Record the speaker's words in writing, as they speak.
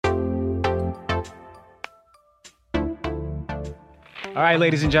All right,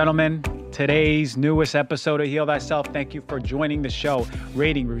 ladies and gentlemen, today's newest episode of Heal Thyself. Thank you for joining the show,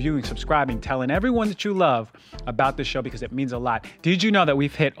 rating, reviewing, subscribing, telling everyone that you love about the show because it means a lot. Did you know that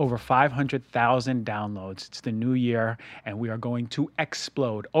we've hit over 500,000 downloads? It's the new year, and we are going to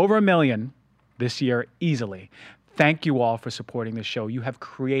explode over 1 million this year easily. Thank you all for supporting the show. You have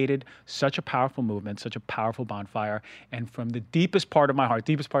created such a powerful movement, such a powerful bonfire. And from the deepest part of my heart,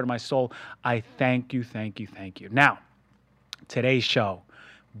 deepest part of my soul, I thank you, thank you, thank you. Now, today's show,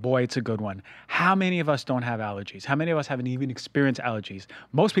 boy, it's a good one. How many of us don't have allergies? How many of us haven't even experienced allergies?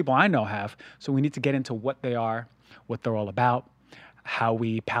 Most people I know have. So we need to get into what they are, what they're all about, how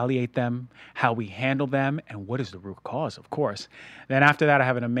we palliate them, how we handle them, and what is the root cause, of course. Then after that, I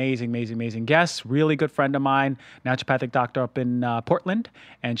have an amazing guest, really good friend of mine, naturopathic doctor up in Portland,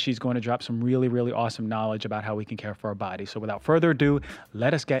 and she's going to drop some really awesome knowledge about how we can care for our body. So without further ado,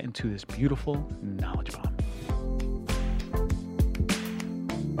 let us get into this beautiful knowledge bomb.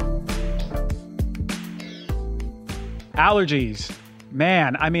 Allergies.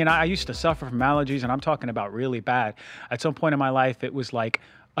 Man, I mean, I used to suffer from allergies, and I'm talking about really bad. At some point in my life, it was like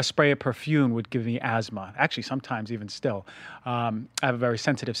a spray of perfume would give me asthma. Actually, sometimes even still. I have a very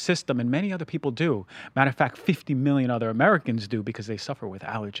sensitive system, and many other people do. Matter of fact, 50 million other Americans do because they suffer with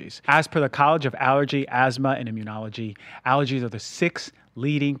allergies. As per the College of Allergy, Asthma, and Immunology, allergies are the 6th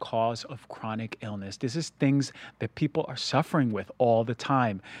leading cause of chronic illness. This is things that people are suffering with all the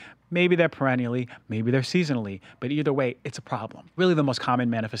time. Maybe they're perennially, maybe they're seasonally, but either way, it's a problem. Really the most common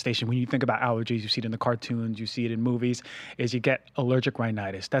manifestation when you think about allergies, you see it in the cartoons, you see it in movies, is you get allergic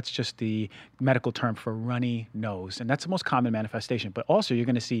rhinitis. That's just the medical term for runny nose, and that's the most common manifestation. But also you're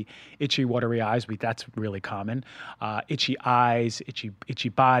gonna see itchy, watery eyes, that's really common. Itchy eyes, itchy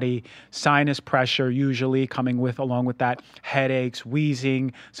body, sinus pressure usually coming along with that, headaches,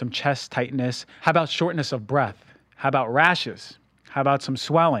 wheezing, some chest tightness. How about shortness of breath? How about rashes? How about some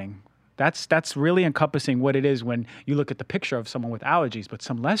swelling? That's really encompassing what it is when you look at the picture of someone with allergies. But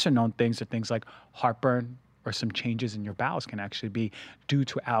some lesser known things are things like heartburn or some changes in your bowels can actually be due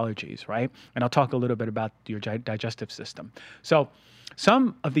to allergies, right? And I'll talk a little bit about your digestive system. So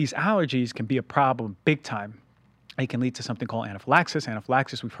some of these allergies can be a problem big time. It can lead to something called anaphylaxis.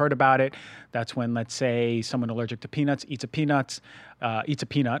 Anaphylaxis, we've heard about it. That's when, let's say, someone allergic to peanuts eats a peanut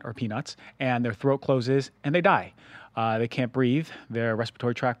or peanuts, and their throat closes and they die. They can't breathe, their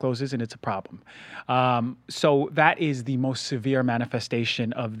respiratory tract closes, and it's a problem. So that is the most severe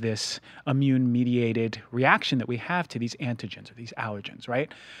manifestation of this immune-mediated reaction that we have to these antigens or these allergens,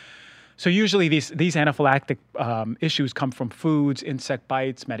 right? So usually these anaphylactic issues come from foods, insect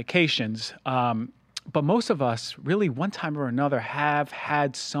bites, medications. But most of us really one time or another have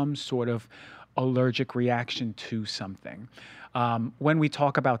had some sort of allergic reaction to something. When we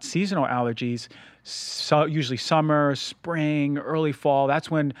talk about seasonal allergies, so usually summer, spring, early fall, that's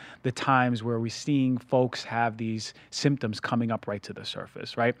when the times where we're seeing folks have these symptoms coming up right to the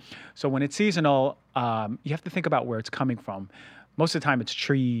surface, right? So when it's seasonal, you have to think about where it's coming from. Most of the time it's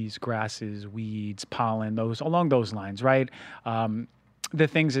trees, grasses, weeds, pollen, along those lines, right? The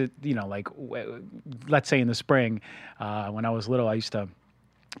things that, like, let's say in the spring, when I was little, I used to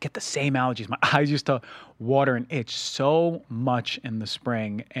get the same allergies. My eyes used to water and itch so much in the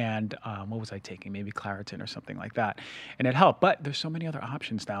spring. And what was I taking? Maybe Claritin or something like that. And it helped. But there's so many other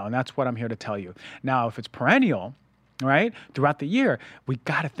options now. And that's what I'm here to tell you. Now, if it's perennial, right, throughout the year, we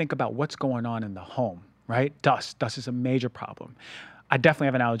got to think about what's going on in the home, right? Dust. Dust is a major problem. I definitely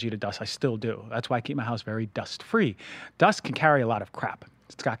have an allergy to dust. I still do. That's why I keep my house very dust-free. Dust can carry a lot of crap.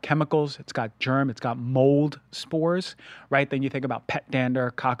 It's got chemicals, it's got germ, it's got mold spores, right? Then you think about pet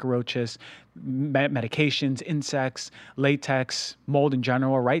dander, cockroaches, medications, insects, latex, mold in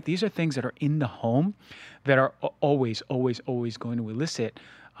general, right? These are things that are in the home that are always going to elicit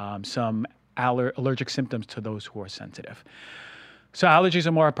some allergic symptoms to those who are sensitive. So allergies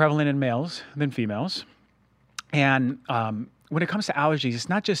are more prevalent in males than females. And when it comes to allergies, it's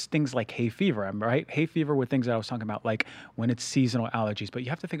not just things like hay fever, right? Hay fever were things that I was talking about, like when it's seasonal allergies, but you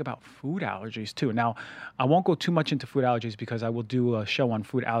have to think about food allergies too. Now, I won't go too much into food allergies because I will do a show on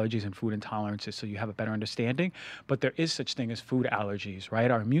food allergies and food intolerances so you have a better understanding, but there is such thing as food allergies,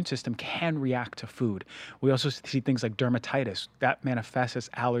 right? Our immune system can react to food. We also see things like dermatitis that manifests as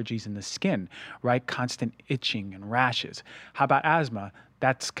allergies in the skin, right? Constant itching and rashes. How about asthma?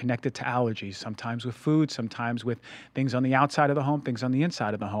 That's connected to allergies, sometimes with food, sometimes with things on the outside of the home, things on the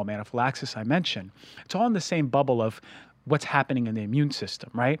inside of the home. Anaphylaxis, I mentioned. It's all in the same bubble of what's happening in the immune system,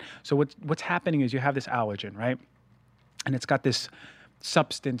 right? So what's happening is you have this allergen, right? And it's got this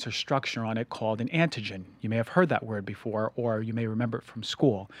substance or structure on it called an antigen. You may have heard that word before, or you may remember it from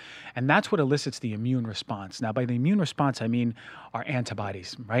school. And that's what elicits the immune response. Now, by the immune response, I mean our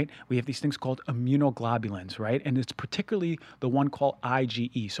antibodies, right? We have these things called immunoglobulins, right? And it's particularly the one called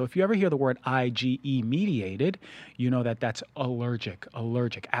IgE. So if you ever hear the word IgE mediated, you know that that's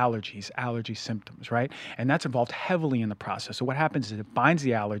allergies, allergy symptoms, right? And that's involved heavily in the process. So what happens is it binds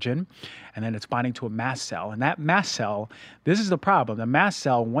the allergen, and then it's binding to a mast cell. And that mast cell, this is the problem. The mast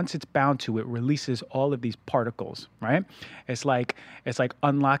cell, once it's bound to it, releases all of these particles, right? It's like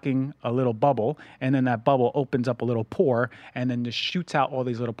unlocking a little bubble, and then that bubble opens up a little pore, and then just shoots out all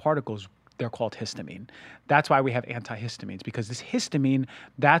these little particles. They're called histamine. That's why we have antihistamines, because this histamine,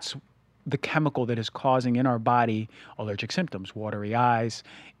 that's the chemical that is causing in our body allergic symptoms: watery eyes,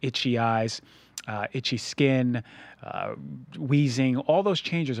 itchy skin, wheezing. All those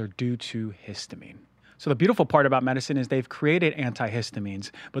changes are due to histamine. So the beautiful part about medicine is they've created antihistamines,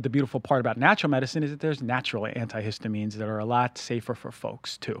 but the beautiful part about natural medicine is that there's natural antihistamines that are a lot safer for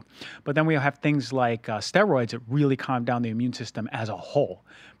folks too. But then we have things like steroids that really calm down the immune system as a whole,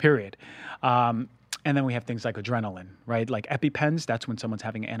 period. And then we have things like adrenaline, right? Like EpiPens, that's when someone's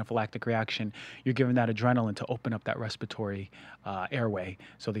having an anaphylactic reaction. You're giving that adrenaline to open up that respiratory airway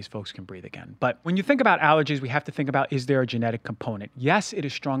so these folks can breathe again. But when you think about allergies, we have to think about, is there a genetic component? Yes, it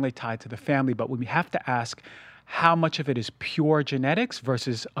is strongly tied to the family, but we have to ask, how much of it is pure genetics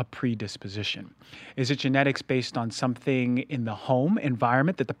versus a predisposition? Is it genetics based on something in the home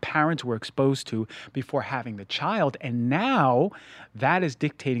environment that the parents were exposed to before having the child? And now that is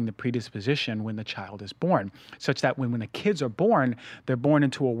dictating the predisposition when the child is born, such that when the kids are born, they're born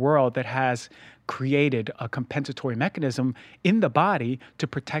into a world that has created a compensatory mechanism in the body to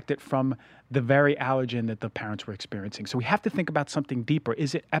protect it from the very allergen that the parents were experiencing. So we have to think about something deeper.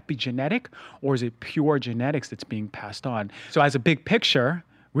 Is it epigenetic, or is it pure genetics that's being passed on? So as a big picture,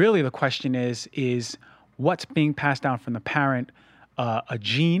 really the question is what's being passed down from the parent, a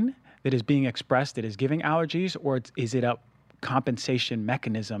gene that is being expressed that is giving allergies, or is it a compensation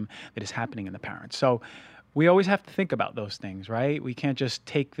mechanism that is happening in the parents? So we always have to think about those things, right? We can't just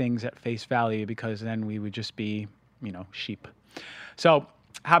take things at face value, because then we would just be, sheep. So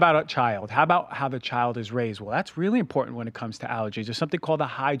how about a child? How about how the child is raised? Well, that's really important when it comes to allergies. There's something called the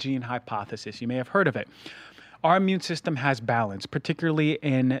hygiene hypothesis. You may have heard of it. Our immune system has balance, particularly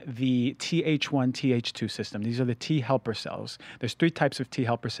in the Th1, Th2 system. These are the T helper cells. There's 3 types of T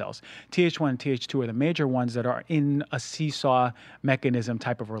helper cells. Th1 and Th2 are the major ones that are in a seesaw mechanism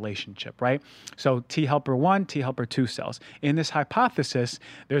type of relationship, right? So T helper 1, T helper 2 cells. In this hypothesis,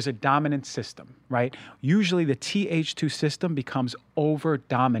 there's a dominant system, right? Usually the Th2 system becomes over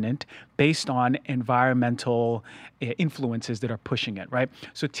dominant based on environmental influences that are pushing it, right?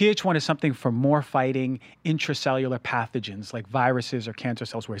 So Th1 is something for more fighting intracellular pathogens like viruses or cancer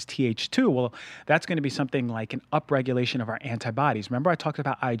cells, whereas Th2, well, that's going to be something like an upregulation of our antibodies. Remember I talked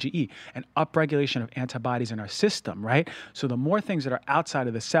about IgE, an upregulation of antibodies in our system, right? So the more things that are outside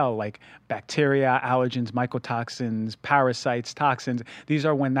of the cell, like bacteria, allergens, mycotoxins, parasites, toxins, these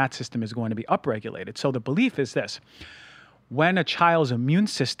are when that system is going to be upregulated. So the belief is this: when a child's immune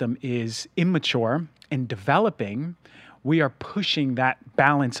system is immature and developing, we are pushing that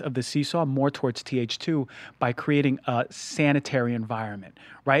balance of the seesaw more towards Th2 by creating a sanitary environment,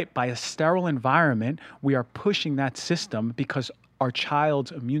 right? By a sterile environment, we are pushing that system because our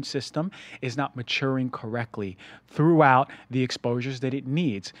child's immune system is not maturing correctly throughout the exposures that it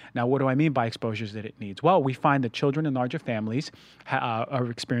needs. Now, what do I mean by exposures that it needs? Well, we find that children in larger families are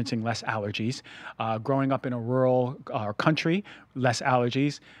experiencing less allergies. Growing up in a rural country, less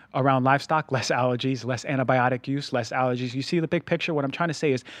allergies. Around livestock, less allergies, less antibiotic use, less allergies. You see the big picture? What I'm trying to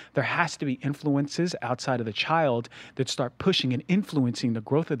say is there has to be influences outside of the child that start pushing and influencing the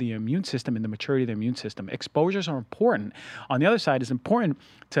growth of the immune system and the maturity of the immune system. Exposures are important. On the other side, it's important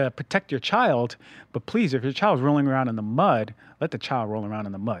to protect your child, but please, if your child's rolling around in the mud, let the child roll around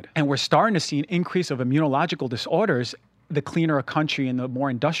in the mud. And we're starting to see an increase of immunological disorders the cleaner a country and the more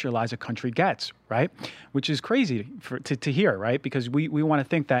industrialized a country gets, right? Which is crazy to hear, right? Because we want to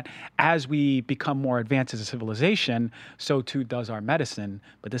think that as we become more advanced as a civilization, so too does our medicine.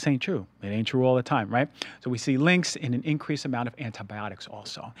 But this ain't true. It ain't true all the time, right? So we see links in an increased amount of antibiotics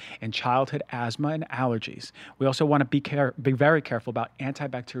also in childhood asthma and allergies. We also want to be very careful about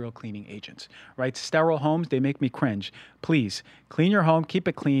antibacterial cleaning agents, right? Sterile homes, they make me cringe. Please clean your home, keep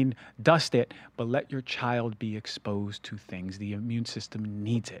it clean, dust it, but let your child be exposed to things. The immune system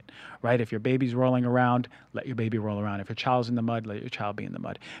needs it, right? If your baby's rolling around, let your baby roll around. If your child's in the mud, let your child be in the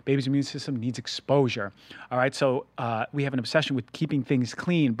mud. Baby's immune system needs exposure. All right. So we have an obsession with keeping things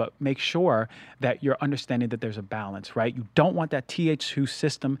clean, but make sure that you're understanding that there's a balance, right? You don't want that Th2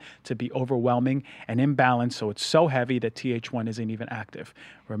 system to be overwhelming and imbalanced, so it's so heavy that Th1 isn't even active.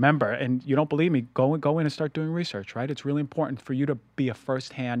 Remember, and you don't believe me, go in and start doing research, right? It's really important for you to be a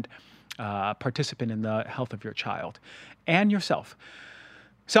firsthand participant in the health of your child and yourself.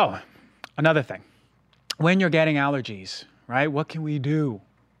 So, another thing, when you're getting allergies, right? What can we do?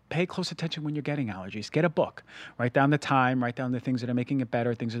 Pay close attention when you're getting allergies. Get a book. Write down the time. Write down the things that are making it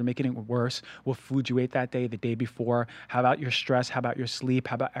better, things that are making it worse. What food you ate that day, the day before. How about your stress? How about your sleep?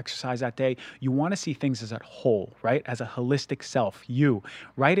 How about exercise that day? You want to see things as a whole, right? As a holistic self. You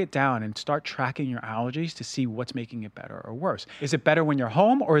write it down and start tracking your allergies to see what's making it better or worse. Is it better when you're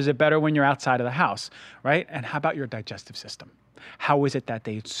home or is it better when you're outside of the house, right? And how about your digestive system? How is it that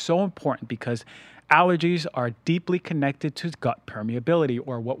day? It's so important because allergies are deeply connected to gut permeability,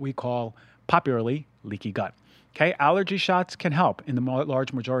 or what we call popularly leaky gut. Okay, allergy shots can help in the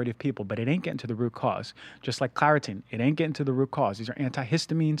large majority of people, but it ain't getting to the root cause. Just like Claritin, it ain't getting to the root cause. These are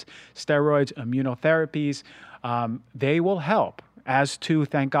antihistamines, steroids, immunotherapies. They will help. As to,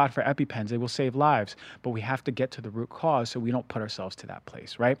 thank God for EpiPens, they will save lives, but we have to get to the root cause so we don't put ourselves to that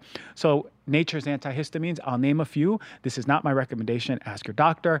place, right? So nature's antihistamines, I'll name a few. This is not my recommendation. Ask your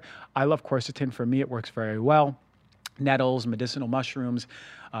doctor. I love quercetin. For me, it works very well. Nettles, medicinal mushrooms,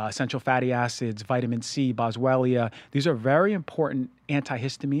 essential fatty acids, vitamin C, boswellia. These are very important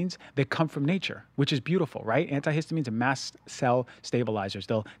antihistamines that come from nature, which is beautiful, right? Antihistamines are mast cell stabilizers.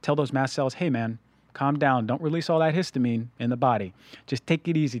 They'll tell those mast cells, hey, man, calm down. Don't release all that histamine in the body. Just take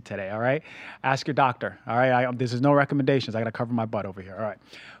it easy today, all right? Ask your doctor, all right? This is no recommendations. I got to cover my butt over here, all right?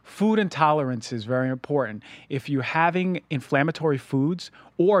 Food intolerance is very important. If you're having inflammatory foods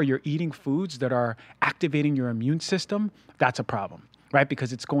or you're eating foods that are activating your immune system, that's a problem, right?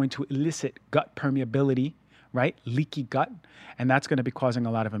 Because it's going to elicit gut permeability, right? Leaky gut. And that's going to be causing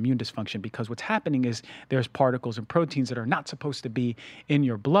a lot of immune dysfunction because what's happening is there's particles and proteins that are not supposed to be in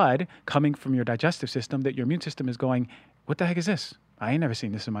your blood coming from your digestive system that your immune system is going, what the heck is this? I ain't never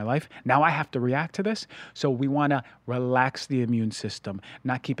seen this in my life. Now I have to react to this. So we want to relax the immune system,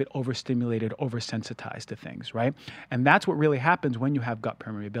 not keep it overstimulated, oversensitized to things, right? And that's what really happens when you have gut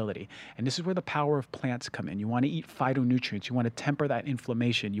permeability. And this is where the power of plants come in. You want to eat phytonutrients. You want to temper that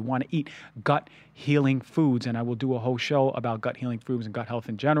inflammation. You want to eat gut healing foods. And I will do a whole show about gut healing foods and gut health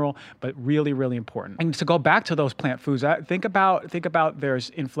in general, but really, really important. And to go back to those plant foods, think about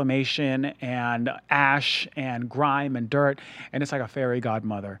there's inflammation and ash and grime and dirt, and it's like a fairy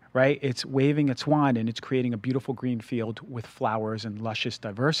godmother, right? It's waving its wand and it's creating a beautiful green field with flowers and luscious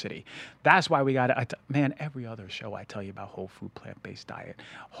diversity. That's why we got to, man, every other show I tell you about whole food, plant-based diet,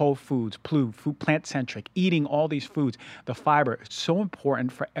 whole foods, food plant-centric, eating all these foods, the fiber, it's so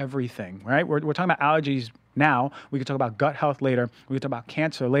important for everything, right? We're talking about allergies now. We could talk about gut health later. We could talk about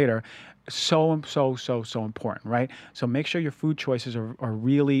cancer later. So important, right? So make sure your food choices are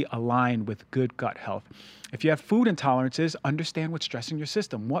really aligned with good gut health. If you have food intolerances, understand what's stressing your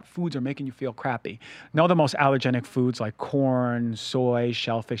system. What foods are making you feel crappy? Know the most allergenic foods like corn, soy,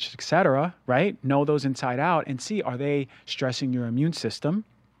 shellfish, etc., right? Know those inside out and see, are they stressing your immune system?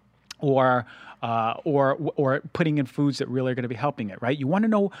 Or putting in foods that really are going to be helping it, right? You want to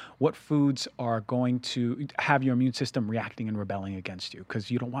know what foods are going to have your immune system reacting and rebelling against you, because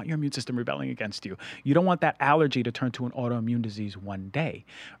you don't want your immune system rebelling against you. You don't want that allergy to turn to an autoimmune disease one day,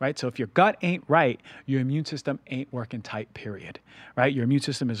 right? So if your gut ain't right, your immune system ain't working tight, period, right? Your immune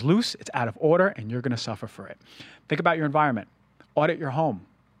system is loose, it's out of order, and you're going to suffer for it. Think about your environment. Audit your home.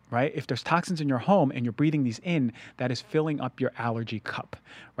 Right? If there's toxins in your home and you're breathing these in, that is filling up your allergy cup,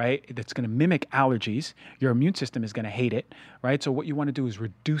 right? That's going to mimic allergies. Your immune system is going to hate it, right? So what you want to do is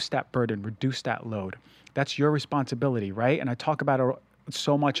reduce that burden, reduce that load. That's your responsibility, right? And I talk about it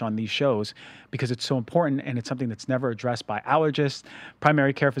so much on these shows because it's so important and it's something that's never addressed by allergists,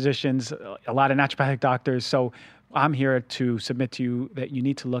 primary care physicians, a lot of naturopathic doctors. So I'm here to submit to you that you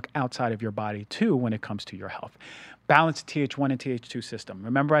need to look outside of your body too when it comes to your health. Balance the Th1 and Th2 system.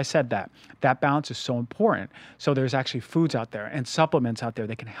 Remember I said that. That balance is so important. So there's actually foods out there and supplements out there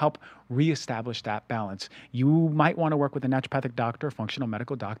that can help reestablish that balance. You might want to work with a naturopathic doctor, functional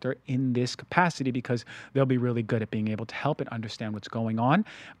medical doctor in this capacity because they'll be really good at being able to help and understand what's going on,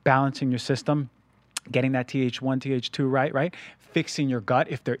 balancing your system, getting that Th1, Th2 right? Fixing your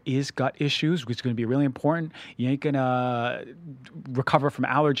gut if there is gut issues, which is going to be really important. You ain't going to recover from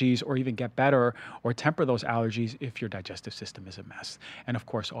allergies or even get better or temper those allergies if your digestive system is a mess. And of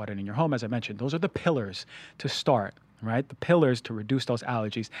course, auditing your home, as I mentioned, those are the pillars to start. right? The pillars to reduce those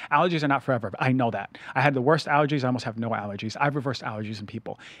allergies. Allergies are not forever. I know that. I had the worst allergies. I almost have no allergies. I've reversed allergies in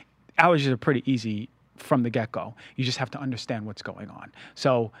people. Allergies are pretty easy from the get-go. You just have to understand what's going on.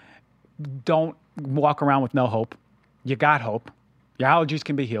 So don't walk around with no hope. You got hope. Your allergies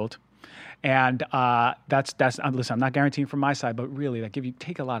can be healed. And that's listen, I'm not guaranteeing from my side, but really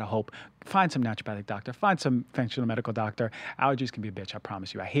take a lot of hope. Find some naturopathic doctor, find some functional medical doctor. Allergies can be a bitch, I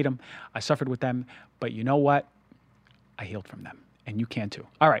promise you. I hate them. I suffered with them, but you know what? I healed from them, and you can too.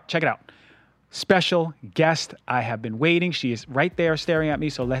 All right, check it out. Special guest. I have been waiting. She is right there staring at me,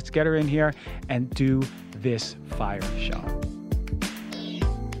 so let's get her in here and do this fire show.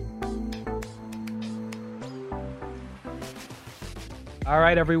 All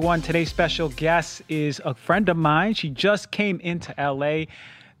right, everyone. Today's special guest is a friend of mine. She just came into LA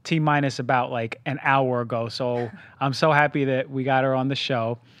T-minus about like an hour ago. So I'm so happy that we got her on the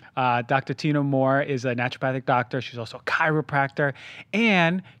show. Dr. Tina Moore is a naturopathic doctor. She's also a chiropractor,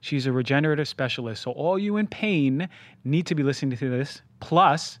 and she's a regenerative specialist. So all you in pain need to be listening to this,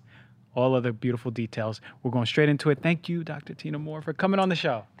 plus all of the beautiful details. We're going straight into it. Thank you, Dr. Tina Moore, for coming on the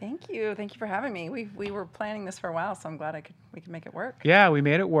show. Thank you. Thank you for having me. We were planning this for a while, so I'm glad we could make it work. Yeah, we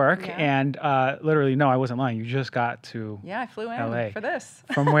made it work. Yeah. And literally, no, I wasn't lying. You just got to I flew in LA. For this.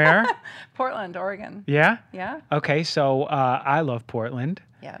 From where? Portland, Oregon. Yeah? Yeah. Okay, so I love Portland.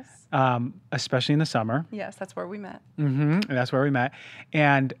 Yes. Especially in the summer. Yes, that's where we met. Mm-hmm. That's where we met.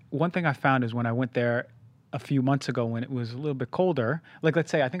 And one thing I found is when I went there a few months ago when it was a little bit colder, like let's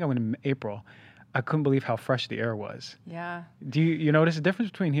say I think I went in April, I couldn't believe how fresh the air was. Yeah. Do you notice a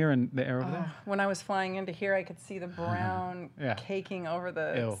difference between here and the air over there? When I was flying into here, I could see the brown caking over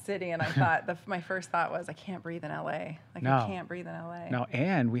the city, and I thought my first thought was, I can't breathe in LA. I can't breathe in LA. No,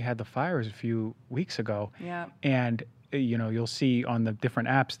 and we had the fires a few weeks ago. Yeah. And you'll see on the different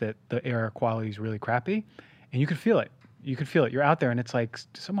apps that the air quality is really crappy, and you can feel it. You can feel it. You're out there, and it's like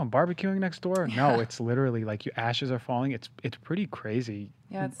someone barbecuing next door. No, it's literally like your ashes are falling. It's pretty crazy.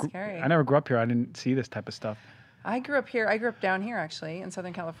 Yeah, it's scary. I never grew up here. I didn't see this type of stuff. I grew up here. I grew up down here, actually, in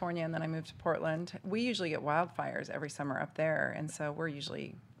Southern California, and then I moved to Portland. We usually get wildfires every summer up there, and so we're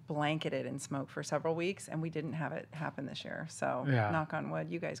usually blanketed in smoke for several weeks, and we didn't have it happen this year. So knock on wood,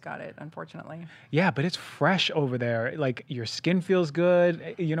 you guys got it, unfortunately. Yeah, but it's fresh over there. Like your skin feels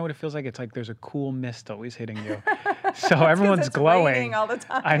good. You know what it feels like? It's like there's a cool mist always hitting you. So everyone's glowing. Raining all the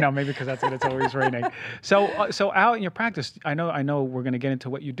time. I know, maybe because that's it. It's always raining. So out in your practice, I know we're going to get into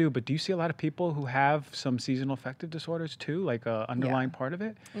what you do, but do you see a lot of people who have some seasonal affective disorders too, like a underlying part of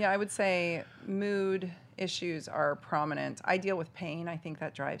it? Yeah, I would say mood issues are prominent. I deal with pain. I think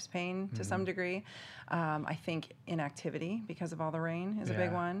that drives pain to some degree. I think inactivity because of all the rain is a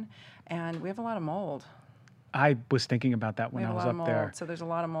big one. And we have a lot of mold. I was thinking about that when I was up there. So there's a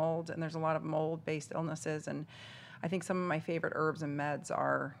lot of mold, and there's a lot of mold-based illnesses. And I think some of my favorite herbs and meds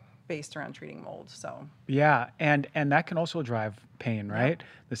are based around treating mold. So yeah, and that can also drive pain, right? Yep.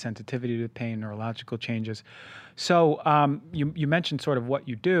 The sensitivity to pain, neurological changes. So you mentioned sort of what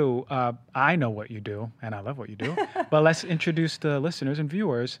you do. I know what you do, and I love what you do. But let's introduce the listeners and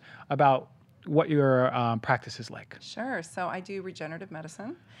viewers about what your practice is like. Sure. So I do regenerative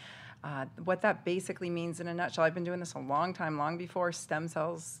medicine. What that basically means in a nutshell, I've been doing this a long time, long before stem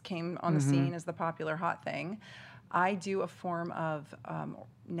cells came on the scene as the popular hot thing. I do a form of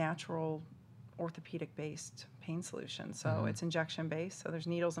natural orthopedic-based pain solution. So it's injection-based, so there's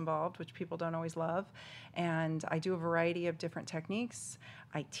needles involved, which people don't always love. And I do a variety of different techniques.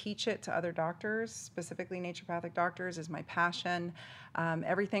 I teach it to other doctors, specifically naturopathic doctors is my passion.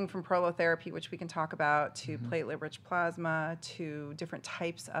 Everything from prolotherapy, which we can talk about, to platelet-rich plasma, to different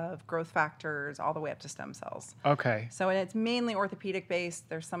types of growth factors, all the way up to stem cells. Okay. So it's mainly orthopedic-based.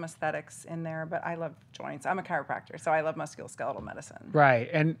 There's some aesthetics in there, but I love joints. I'm a chiropractor, so I love musculoskeletal medicine. Right.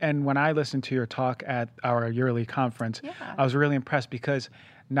 And when I listened to your talk at our yearly conference, I was really impressed because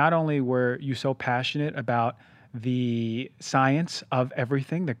not only were you so passionate about the science of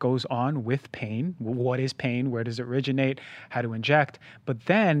everything that goes on with pain, what is pain, where does it originate, how to inject, but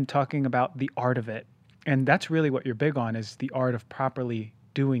then talking about the art of it. And that's really what you're big on, is the art of properly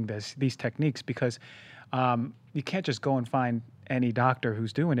doing these techniques, because you can't just go and find any doctor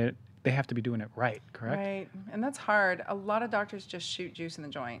who's doing it. They have to be doing it right, correct? Right, and that's hard. A lot of doctors just shoot juice in the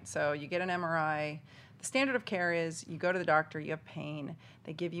joint. So you get an MRI. The standard of care is you go to the doctor, you have pain,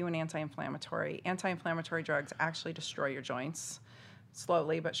 they give you an anti-inflammatory. Anti-inflammatory drugs actually destroy your joints,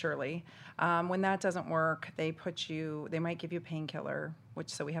 slowly but surely. When that doesn't work, they might give you a painkiller,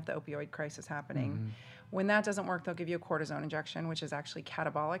 so we have the opioid crisis happening. When that doesn't work, they'll give you a cortisone injection, which is actually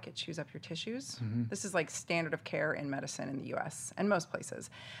catabolic. It chews up your tissues. This is like standard of care in medicine in the US and most places.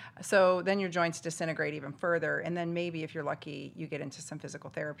 So then your joints disintegrate even further. And then maybe if you're lucky, you get into some physical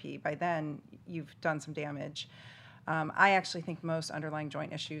therapy. By then, you've done some damage. I actually think most underlying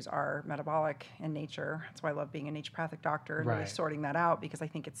joint issues are metabolic in nature. That's why I love being a naturopathic doctor and really sorting that out, because I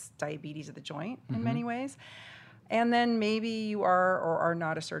think it's diabetes of the joint in many ways. And then maybe you are or are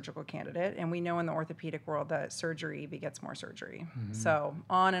not a surgical candidate. And we know in the orthopedic world that surgery begets more surgery. So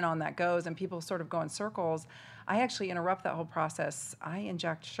on and on that goes. And people sort of go in circles. I actually interrupt that whole process. I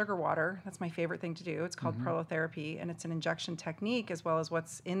inject sugar water. That's my favorite thing to do. It's called prolotherapy. And it's an injection technique as well as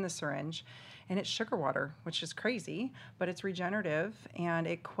what's in the syringe. And it's sugar water, which is crazy, but it's regenerative and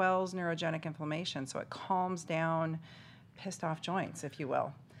it quells neurogenic inflammation. So it calms down pissed off joints, if you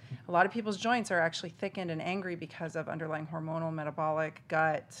will. A lot of people's joints are actually thickened and angry because of underlying hormonal, metabolic,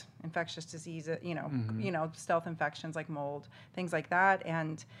 gut, infectious disease, stealth infections like mold, things like that.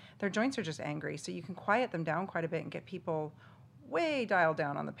 And their joints are just angry. So you can quiet them down quite a bit and get people way dialed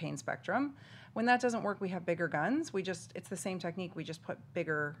down on the pain spectrum. When that doesn't work, we have bigger guns. It's the same technique. We just put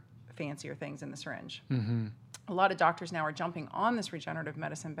bigger, fancier things in the syringe. A lot of doctors now are jumping on this regenerative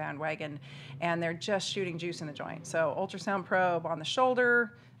medicine bandwagon, and they're just shooting juice in the joint. So ultrasound probe on the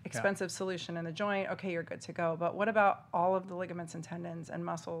shoulder, expensive solution in the joint, okay, you're good to go. But what about all of the ligaments and tendons and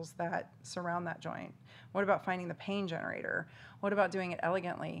muscles that surround that joint? What about finding the pain generator? What about doing it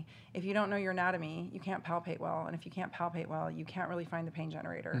elegantly? If you don't know your anatomy, you can't palpate well. And if you can't palpate well, you can't really find the pain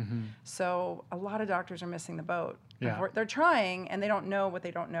generator. So a lot of doctors are missing the boat. They're trying, and they don't know what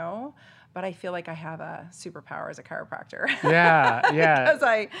they don't know. But I feel like I have a superpower as a chiropractor. Because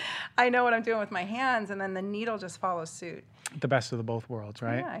I know what I'm doing with my hands, and then the needle just follows suit. The best of the both worlds,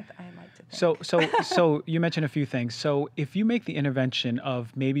 right? Yeah, I like to think. So you mentioned a few things. So if you make the intervention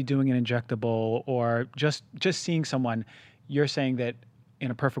of maybe doing an injectable or just seeing someone, you're saying that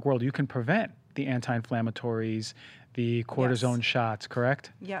in a perfect world, you can prevent the anti-inflammatories, the cortisone shots,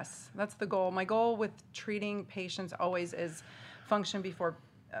 correct? Yes, that's the goal. My goal with treating patients always is function before.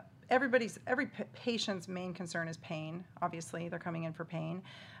 Every patient's main concern is pain. Obviously, they're coming in for pain.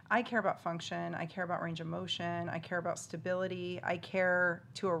 I care about function. I care about range of motion. I care about stability. I care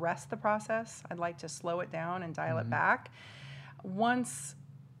to arrest the process. I'd like to slow it down and dial it back.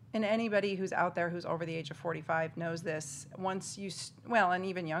 And anybody who's out there who's over the age of 45 knows this. And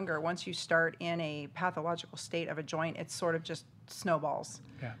even younger, once you start in a pathological state of a joint, it's sort of just snowballs.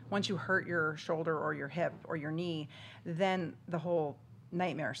 Once you hurt your shoulder or your hip or your knee, then the whole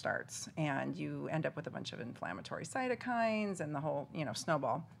nightmare starts, and you end up with a bunch of inflammatory cytokines and the whole,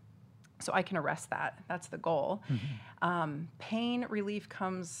 snowball. So I can arrest that. That's the goal. Pain relief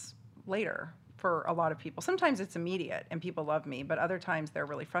comes later for a lot of people. Sometimes it's immediate and people love me, but other times they're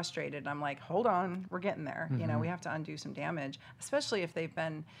really frustrated. And I'm like, hold on, we're getting there. We have to undo some damage, especially if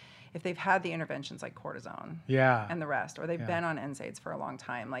they've had the interventions like cortisone and the rest, or they've been on NSAIDs for a long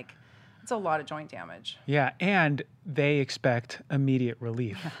time. Like, it's a lot of joint damage. Yeah, and they expect immediate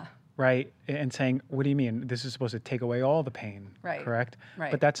relief, right? And saying, what do you mean? This is supposed to take away all the pain, correct?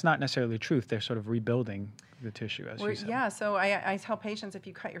 Right. But that's not necessarily the truth. They're sort of rebuilding the tissue, as you said. Yeah, so I tell patients, if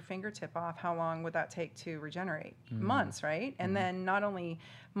you cut your fingertip off, how long would that take to regenerate? Months, right? And then not only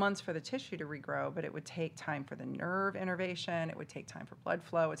months for the tissue to regrow, but it would take time for the nerve innervation, it would take time for blood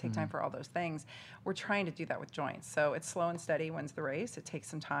flow, it would take time for all those things. We're trying to do that with joints. So it's slow and steady wins the race. It takes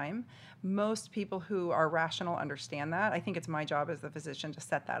some time. Most people who are rational understand that. I think it's my job as the physician to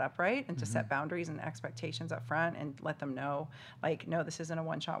set that up right and to set boundaries and expectations up front and let them know, like, no, this isn't a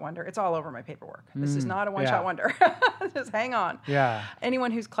one-shot wonder. It's all over my paperwork. This is not a one-shot wonder. Just hang on. Yeah.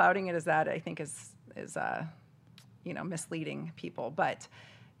 Anyone who's clouding it as that, I think, is misleading people. But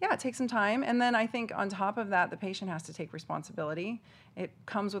yeah, it takes some time. And then I think on top of that, the patient has to take responsibility. It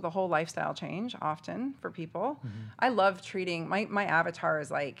comes with a whole lifestyle change often for people. I love treating, my avatar is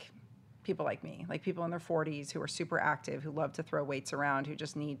like people like me, like people in their 40s who are super active, who love to throw weights around, who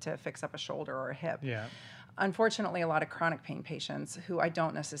just need to fix up a shoulder or a hip. Yeah. Unfortunately, a lot of chronic pain patients who I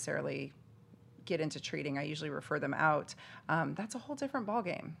don't necessarily get into treating, I usually refer them out. That's a whole different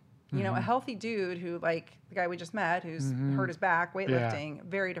ballgame. A healthy dude who, like the guy we just met, who's hurt his back, weightlifting,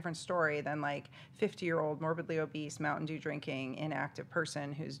 very different story than like 50-year-old, morbidly obese, Mountain Dew drinking, inactive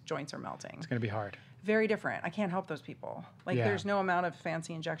person whose joints are melting. It's going to be hard. Very different. I can't help those people. Like, there's no amount of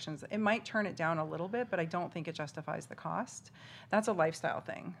fancy injections. It might turn it down a little bit, but I don't think it justifies the cost. That's a lifestyle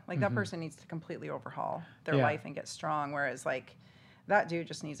thing. Like, that person needs to completely overhaul their life and get strong, whereas, like, that dude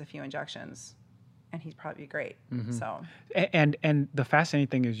just needs a few injections. and he'd probably be great. So And the fascinating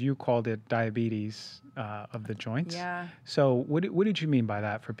thing is you called it diabetes of the joints. yeah, So what did you mean by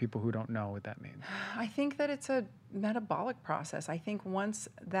that for people who don't know what that means? I think that it's a metabolic process. I think once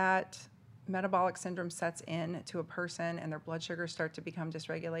that metabolic syndrome sets in to a person and their blood sugars start to become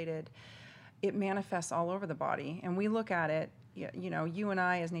dysregulated, it manifests all over the body. And we look at it, you know, you and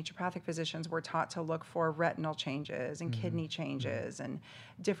I as naturopathic physicians, we're taught to look for retinal changes and kidney changes and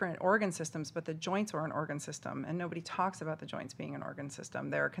different organ systems, but the joints are an organ system, and nobody talks about the joints being an organ system.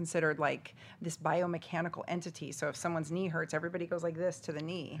 They're considered like this biomechanical entity. So if someone's knee hurts, everybody goes like this to the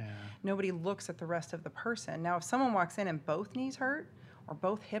knee. Yeah. Nobody looks at the rest of the person. Now, if someone walks in and both knees hurt, or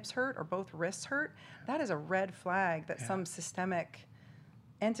both hips hurt, or both wrists hurt, that is a red flag that some systemic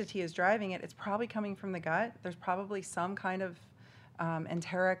entity is driving it. It's probably coming from the gut. There's probably some kind of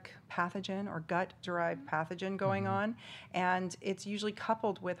enteric pathogen or gut-derived pathogen going on, and it's usually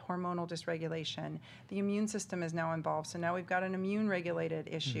coupled with hormonal dysregulation. The immune system is now involved, so now we've got an immune-regulated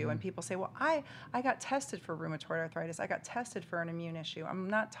issue, and people say, well, I got tested for rheumatoid arthritis. I got tested for an immune issue. I'm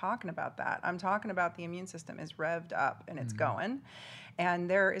not talking about that. I'm talking about the immune system is revved up and it's going, and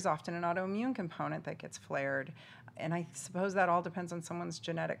there is often an autoimmune component that gets flared, and I suppose that all depends on someone's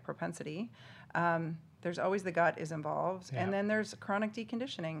genetic propensity. There's always the gut is involved, and then there's chronic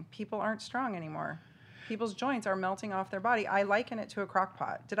deconditioning. People aren't strong anymore. People's joints are melting off their body. I liken it to a crock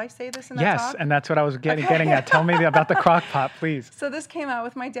pot. Did I say this in that talk? Yes, and that's what I was getting at. Tell me about the crock pot, please. So this came out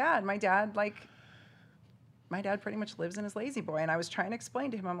with my dad. My dad pretty much lives in his lazy boy, and I was trying to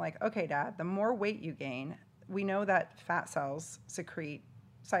explain to him, I'm like, okay, Dad, the more weight you gain, we know that fat cells secrete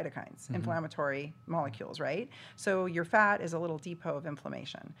cytokines, inflammatory molecules, right? So your fat is a little depot of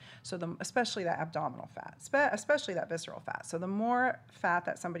inflammation. So especially that abdominal fat, especially that visceral fat. So the more fat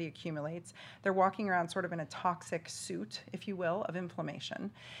that somebody accumulates, they're walking around sort of in a toxic suit, if you will, of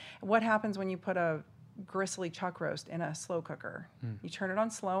inflammation. What happens when you put a gristly chuck roast in a slow cooker? You turn it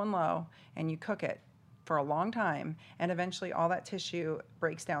on slow and low, and you cook it for a long time, and eventually all that tissue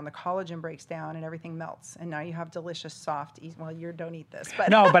breaks down, the collagen breaks down, and everything melts, and now you have delicious soft well, you don't eat this,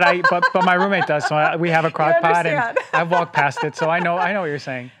 but no, but my roommate does, so we have a crock pot, and I've walked past it, so I know what you're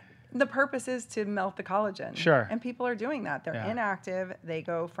saying. The purpose is to melt the collagen. Sure. And people are doing that. They're inactive. They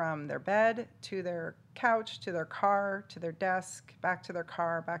go from their bed to their couch to their car to their desk, back to their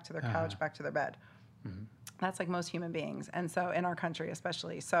car, back to their couch, back to their bed. That's like most human beings, and so in our country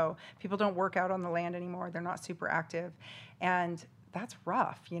especially. So people don't work out on the land anymore. They're not super active, and that's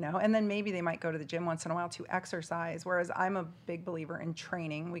rough, you know. And then maybe they might go to the gym once in a while to exercise, whereas I'm a big believer in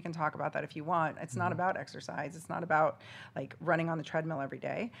training. We can talk about that if you want. It's not about exercise. It's not about like running on the treadmill every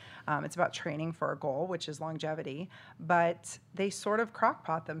day. It's about training for a goal, which is longevity. But they sort of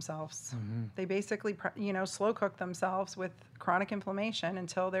crock-pot themselves. They basically, slow cook themselves with chronic inflammation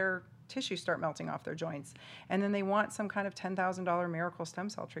until they're tissues start melting off their joints, and then they want some kind of $10,000 miracle stem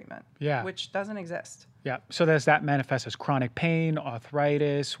cell treatment, which doesn't exist. Yeah. So does that manifest as chronic pain,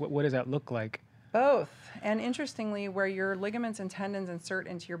 arthritis? What does that look like? Both. And interestingly, where your ligaments and tendons insert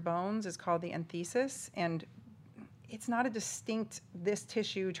into your bones is called the enthesis, and it's not a distinct this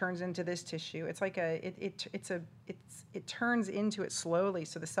tissue turns into this tissue. It's like it turns into it slowly.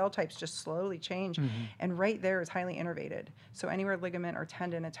 So the cell types just slowly change, and right there is highly innervated. So anywhere ligament or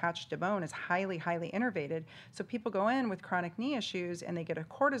tendon attached to bone is highly, highly innervated. So people go in with chronic knee issues and they get a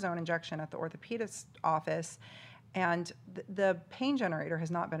cortisone injection at the orthopedist's office, and the pain generator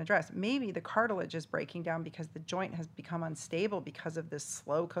has not been addressed. Maybe the cartilage is breaking down because the joint has become unstable because of this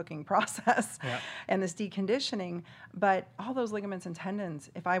slow cooking process and this deconditioning. But all those ligaments and tendons,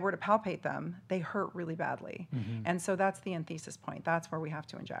 if I were to palpate them, they hurt really badly. And so that's the enthesis point. That's where we have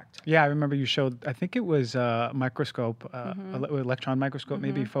to inject. Yeah, I remember you showed, I think it was a microscope, electron microscope,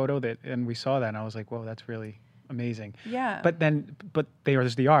 maybe photo and we saw that, and I was like, whoa, that's really amazing. Yeah. But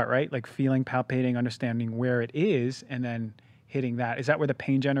there's the art, right? Like feeling, palpating, understanding where it is, and then hitting that. Is that where the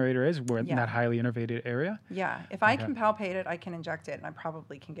pain generator is? Where in that highly innervated area? Yeah. If I can palpate it, I can inject it, and I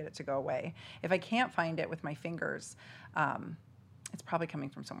probably can get it to go away. If I can't find it with my fingers, it's probably coming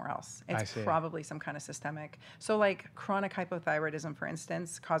from somewhere else. It's probably some kind of systemic. So like chronic hypothyroidism, for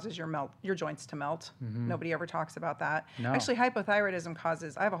instance, causes your joints to melt. Nobody ever talks about that. No. Actually, hypothyroidism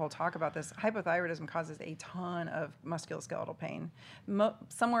causes, I have a whole talk about this, hypothyroidism causes a ton of musculoskeletal pain.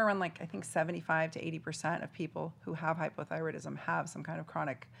 Somewhere around I think 75 to 80% of people who have hypothyroidism have some kind of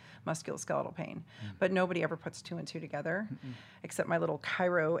chronic musculoskeletal pain. But nobody ever puts two and two together, except my little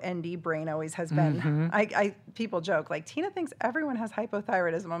Cairo ND brain always has been. People joke, like, Tina thinks everyone has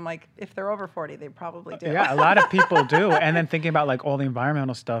hypothyroidism. I'm like, if they're over 40, they probably do. Yeah, a lot of people do. And then thinking about like all the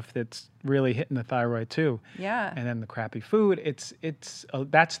environmental stuff that's really hitting the thyroid too. Yeah. And then the crappy food, that's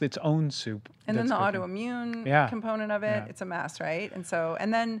its own soup. And then the that's cooking. autoimmune component of it, Yeah. it's a mess, right?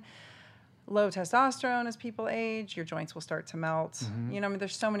 And then low testosterone as people age, your joints will start to melt. You know, I mean,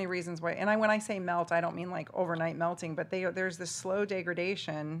 there's so many reasons why. And when I say melt, I don't mean like overnight melting, but there's this slow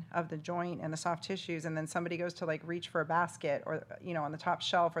degradation of the joint and the soft tissues. And then somebody goes to like reach for a basket or, you know, on the top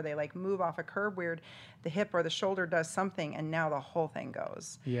shelf, or they like move off a curb weird, the hip or the shoulder does something, and now the whole thing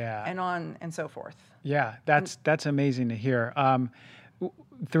goes. Yeah. And on and so forth. Yeah, that's amazing to hear.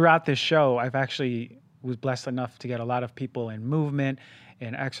 Throughout this show, I've actually was blessed enough to get a lot of people in movement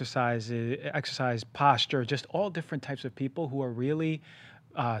and exercise posture, just all different types of people who are really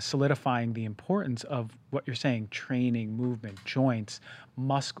solidifying the importance of what you're saying: training, movement, joints,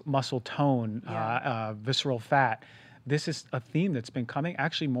 muscle tone, visceral fat. This is a theme that's been coming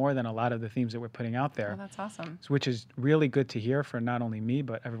actually more than a lot of the themes that we're putting out there. Oh, that's awesome. Which is really good to hear for not only me,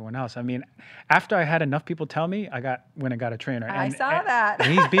 but everyone else. I mean, after I had enough people tell me, I got a trainer. I saw that.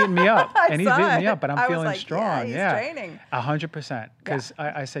 And he's beating me up. I saw it. But I'm I was feeling like, strong. Yeah, he's training. 100%. Because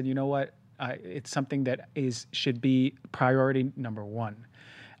I said, you know what? It's something that should be priority number one.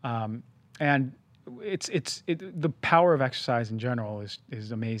 And the power of exercise in general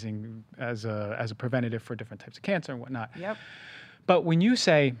is amazing as a preventative for different types of cancer and whatnot. Yep. But when you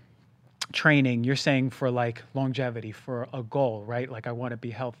say training, you're saying for like longevity, for a goal, right? Like I want to be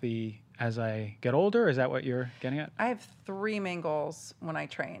healthy as I get older. Is that what you're getting at? I have three main goals when I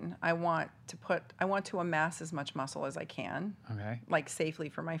train. I want to amass as much muscle as I can. Okay. Like safely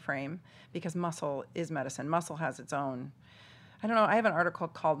for my frame, because muscle is medicine. Muscle has its own. I don't know. I have an article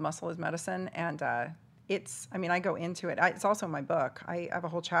called Muscle is Medicine, and I go into it. It's also in my book. I have a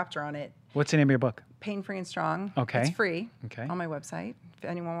whole chapter on it. What's the name of your book? Pain Free and Strong. Okay. It's free Okay. on my website. If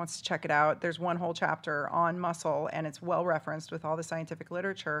anyone wants to check it out, there's one whole chapter on muscle, and it's well referenced with all the scientific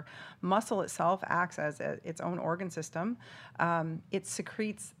literature. Muscle itself acts as its own organ system. It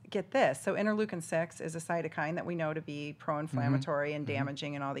secretes, get this, so interleukin-6 is a cytokine that we know to be pro-inflammatory and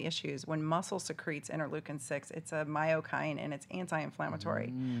damaging and all the issues. When muscle secretes interleukin-6, it's a myokine and it's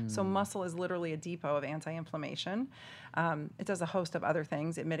anti-inflammatory. So muscle is literally a depot of anti-inflammation. It does a host of other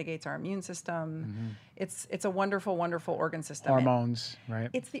things. It mitigates our immune system. It's a wonderful, wonderful organ system. Hormones, right?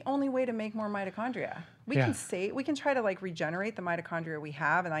 It's the only way to make more mitochondria. We can try to like regenerate the mitochondria we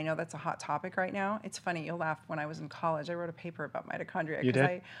have, and I know that's a hot topic right now. It's funny, you'll laugh. When I was in college, I wrote a paper about mitochondria because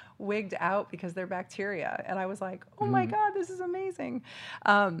I wigged out because they're bacteria, and I was like, oh my God, this is amazing.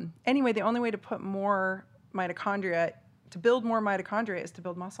 Anyway, the only way to put more mitochondria, to build more mitochondria, is to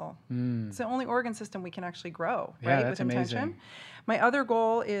build muscle. It's the only organ system we can actually grow, right? That's with intention. amazing. My other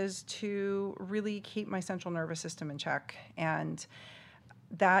goal is to really keep my central nervous system in check, and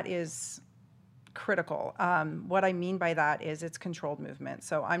that is critical. What I mean by that is it's controlled movement.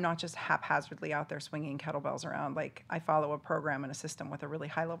 So I'm not just haphazardly out there swinging kettlebells around. Like, I follow a program and a system with a really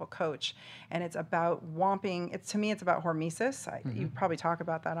high-level coach, and it's about to me, it's about hormesis. You probably talk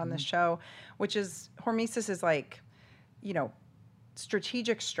about that on this show, which is, hormesis is like,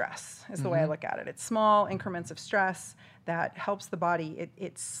 strategic stress is the way I look at it. It's small increments of stress that helps the body.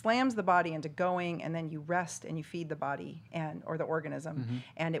 It slams the body into going, and then you rest and you feed the body or the organism,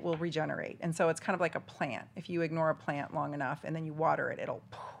 and it will regenerate. And so it's kind of like a plant. If you ignore a plant long enough and then you water it, it'll,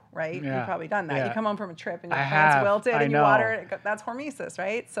 right? Yeah. You've probably done that. Yeah. You come home from a trip and your I plant's have. wilted I and you know. water it. That's hormesis,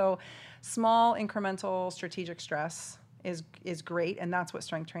 right? So small incremental strategic stress is great, and that's what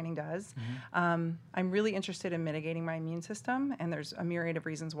strength training does. I'm really interested in mitigating my immune system, and there's a myriad of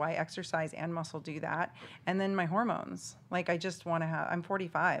reasons why exercise and muscle do that. And then my hormones, like I just want to have, I'm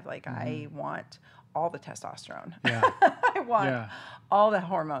 45, like I want all the testosterone. Yeah. I want all the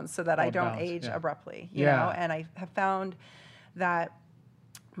hormones so that I don't balance, age yeah. abruptly, you know? And I have found that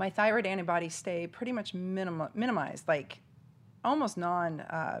my thyroid antibodies stay pretty much minimized, like almost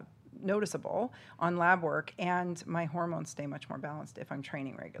noticeable on lab work, and my hormones stay much more balanced if I'm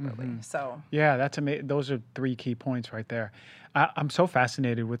training regularly. So yeah, that's amazing. Those are three key points right there. I'm so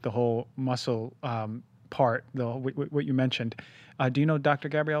fascinated with the whole muscle part, what you mentioned. Do you know Dr.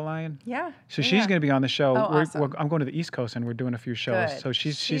 Gabrielle Lyon? yeah. So she's going to be on the show. Oh, awesome. I'm going to the East Coast, and we're doing a few shows. Good. So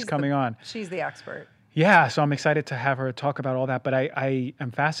she's coming on. She's the expert. Yeah, so I'm excited to have her talk about all that. But I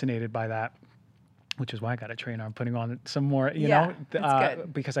am fascinated by that, which is why I got a trainer. I'm putting on some more, you know, that's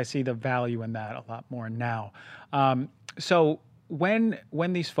good. because I see the value in that a lot more now. So when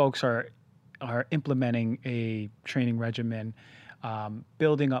these folks are implementing a training regimen,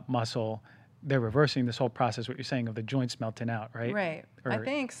 building up muscle, they're reversing this whole process, what you're saying, of the joints melting out, right? Right. I Or,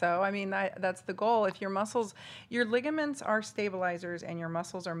 think so. I mean, that's the goal. If your ligaments are stabilizers and your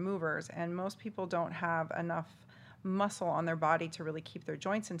muscles are movers, and most people don't have enough muscle on their body to really keep their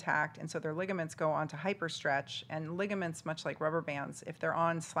joints intact, and so their ligaments go on to hyperstretch. And ligaments, much like rubber bands, if they're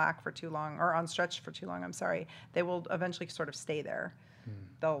on slack for too long or on stretch for too long, they will eventually sort of stay there.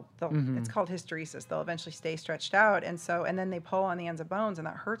 They'll It's called hysteresis. They'll eventually stay stretched out, and then they pull on the ends of bones, and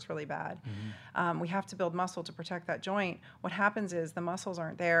that hurts really bad. We have to build muscle to protect that joint. What happens is the muscles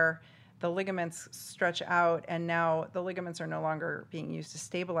aren't there, the ligaments stretch out, and now the ligaments are no longer being used as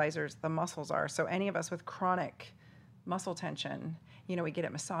stabilizers, the muscles are. So any of us with chronic muscle tension, we get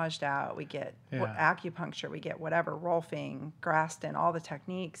it massaged out, we get acupuncture, we get whatever, Rolfing, Graston, all the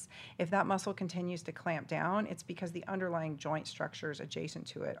techniques. If that muscle continues to clamp down, it's because the underlying joint structures adjacent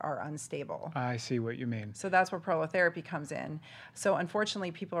to it are unstable. I see what you mean. So that's where prolotherapy comes in. So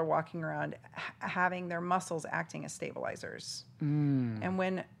unfortunately, people are walking around having their muscles acting as stabilizers. And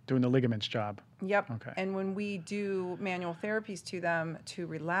when Doing the ligaments job. Yep. Okay. And when we do manual therapies to them to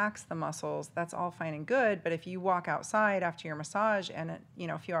relax the muscles, that's all fine and good. But if you walk outside after your massage and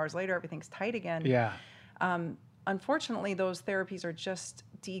a few hours later everything's tight again, Yeah. Unfortunately, those therapies are just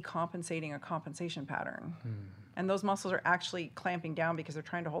decompensating a compensation pattern. And those muscles are actually clamping down because they're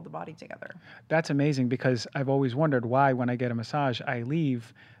trying to hold the body together. That's amazing, because I've always wondered why when I get a massage, I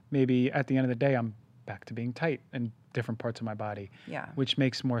leave, maybe at the end of the day, I'm back to being tight in different parts of my body. Yeah. Which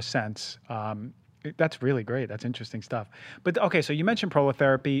makes more sense. That's really great. That's interesting stuff. But okay, so you mentioned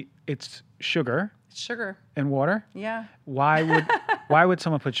prolotherapy. It's sugar Sugar. and water. Yeah. Why would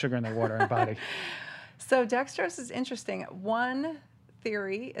someone put sugar in their water and body? So dextrose is interesting. One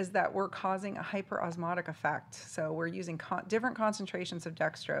theory is that we're causing a hyperosmotic effect. So we're using different concentrations of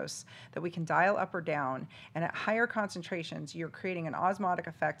dextrose that we can dial up or down. And at higher concentrations, you're creating an osmotic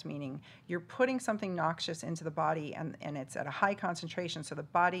effect, meaning you're putting something noxious into the body and it's at a high concentration. So the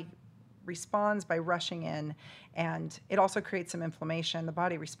body responds by rushing in, and it also creates some inflammation. The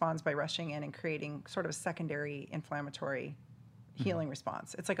body responds by rushing in and creating sort of a secondary inflammatory healing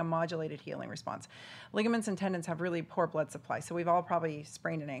response. It's like a modulated healing response. Ligaments and tendons have really poor blood supply. So we've all probably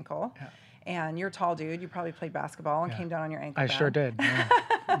sprained an ankle. Yeah. And you're a tall dude. You probably played basketball and came down on your ankle. I sure did.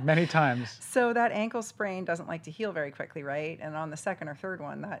 Yeah. Many times. So that ankle sprain doesn't like to heal very quickly, right? And on the second or third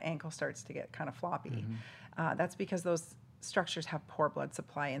one, that ankle starts to get kind of floppy. That's because those structures have poor blood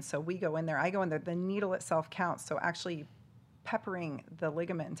supply. And so we go in there. I go in there. The needle itself counts. So actually peppering the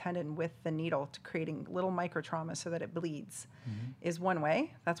ligament and tendon with the needle to creating little micro traumas so that it bleeds is one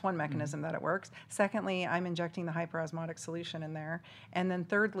way. That's one mechanism that it works. Secondly, I'm injecting the hyperosmotic solution in there. And then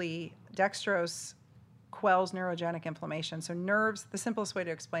thirdly, dextrose quells neurogenic inflammation. So nerves, the simplest way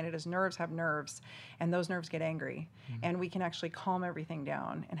to explain it is nerves have nerves, and those nerves get angry. And we can actually calm everything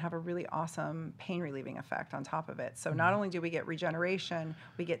down and have a really awesome pain relieving effect on top of it. So not only do we get regeneration,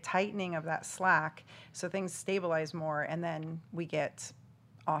 we get tightening of that slack, so things stabilize more, and then we get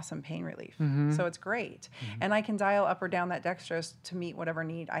awesome pain relief. So it's great. And I can dial up or down that dextrose to meet whatever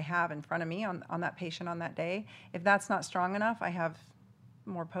need I have in front of me on that patient on that day. If that's not strong enough, I have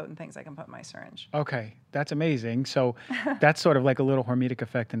more potent things I can put in my syringe. Okay, that's amazing. So that's sort of like a little hormetic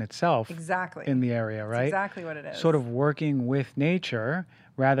effect in itself. Exactly. In the area, right? That's exactly what it is. Sort of working with nature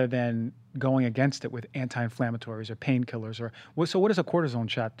rather than going against it with anti-inflammatories or painkillers. So what does a cortisone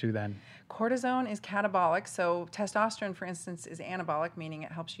shot do then? Cortisone is catabolic. So testosterone, for instance, is anabolic, meaning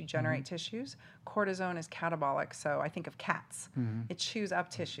it helps you generate tissues. Cortisone is catabolic. So I think of cats. It chews up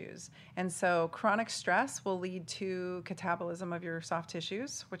tissues. And so chronic stress will lead to catabolism of your soft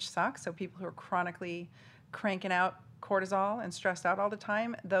tissues, which sucks. So people who are chronically cranking out cortisol and stressed out all the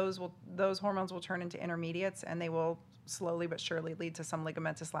time, those hormones will turn into intermediates, and they will slowly but surely lead to some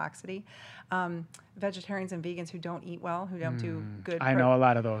ligamentous laxity. Vegetarians and vegans who don't eat well, who don't do good. I know a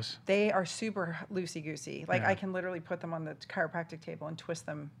lot of those. They are super loosey-goosey. Like I can literally put them on the chiropractic table and twist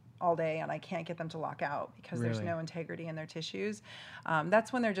them all day, and I can't get them to lock out because there's no integrity in their tissues.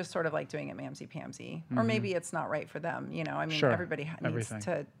 That's when they're just sort of like doing it mamsy-pamsy. Or maybe it's not right for them. I mean, everybody needs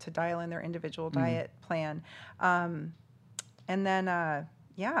to dial in their individual diet plan. And then,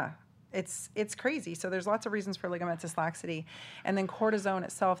 it's crazy. So there's lots of reasons for ligamentous laxity. And then cortisone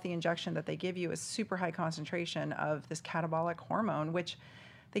itself, the injection that they give you, is super high concentration of this catabolic hormone, which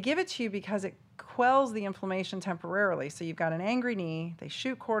they give it to you because it quells the inflammation temporarily. So you've got an angry knee, they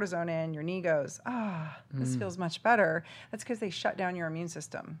shoot cortisone in, your knee goes, this feels much better. That's because they shut down your immune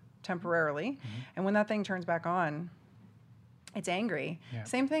system temporarily. And when that thing turns back on, it's angry.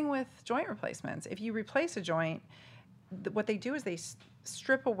 Same thing with joint replacements. If you replace a joint, what they do is they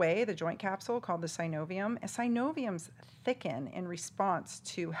strip away the joint capsule called the synovium. And synoviums thicken in response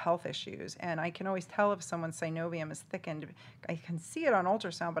to health issues. And I can always tell if someone's synovium is thickened. I can see it on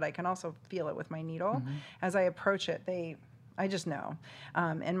ultrasound, but I can also feel it with my needle. As I approach it, I just know.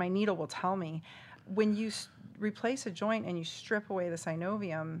 And my needle will tell me. When you replace a joint and you strip away the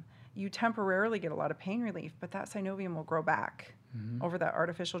synovium, you temporarily get a lot of pain relief, but that synovium will grow back over that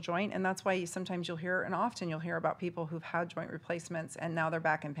artificial joint. And that's why sometimes you'll hear, and often you'll hear about people who've had joint replacements and now they're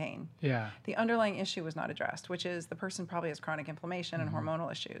back in pain. Yeah. The underlying issue was not addressed, which is the person probably has chronic inflammation and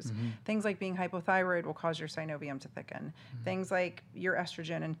hormonal issues. Things like being hypothyroid will cause your synovium to thicken. Things like your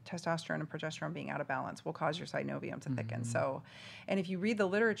estrogen and testosterone and progesterone being out of balance will cause your synovium to thicken. So, and if you read the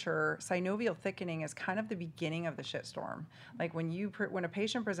literature, synovial thickening is kind of the beginning of the shitstorm. Like when a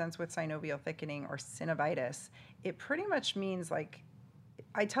patient presents with synovial thickening or synovitis, it pretty much means like,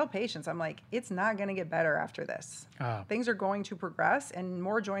 I tell patients, I'm like, it's not going to get better after this. Things are going to progress and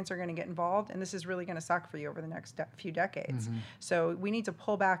more joints are going to get involved, and this is really going to suck for you over the next few decades. So we need to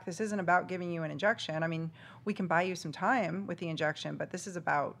pull back. This isn't about giving you an injection. I mean, we can buy you some time with the injection, but this is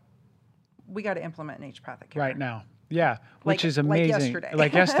about, we got to implement naturopathic care. Right now. Yeah, which is like amazing. yesterday.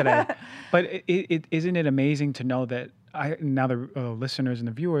 Like yesterday. But isn't it amazing to know that now the listeners and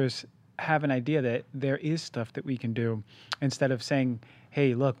the viewers have an idea that there is stuff that we can do instead of saying,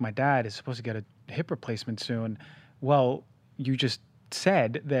 hey, look, my dad is supposed to get a hip replacement soon. Well, you just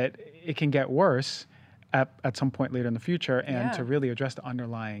said that it can get worse at some point later in the future, and to really address the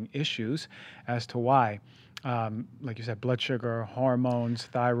underlying issues as to why. Like you said, blood sugar, hormones,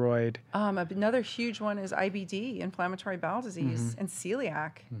 thyroid. Another huge one is IBD, inflammatory bowel disease, and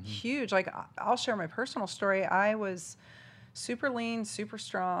celiac. Huge. Like, I'll share my personal story. I was super lean, super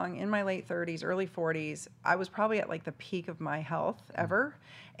strong in my late 30s, early 40s. I was probably at like the peak of my health ever.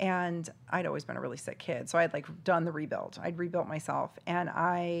 And I'd always been a really sick kid. So I'd like done the rebuild. I'd rebuilt myself. And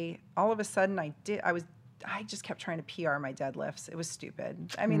all of a sudden I just kept trying to PR my deadlifts. It was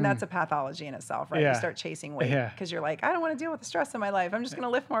stupid. I mean, that's a pathology in itself, right? You start chasing weight because you're like, I don't want to deal with the stress in my life. I'm just going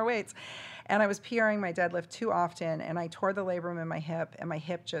to lift more weights. And I was PRing my deadlift too often, and I tore the labrum in my hip, and my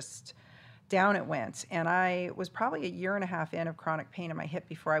hip just down it went. And I was probably 1.5 years in of chronic pain in my hip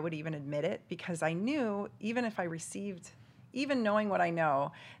before I would even admit it, because I knew even if I received, even knowing what I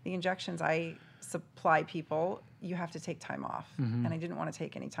know, the injections I supply people, you have to take time off. And I didn't want to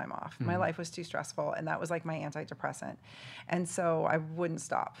take any time off. My life was too stressful, and that was like my antidepressant. And so I wouldn't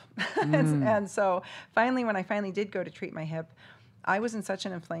stop. And so finally, when I finally did go to treat my hip, I was in such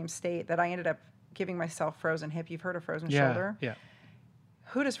an inflamed state that I ended up giving myself frozen hip. You've heard of frozen shoulder? Yeah.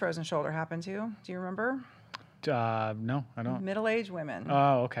 Who does frozen shoulder happen to? Do you remember? No, I don't. Middle-aged women.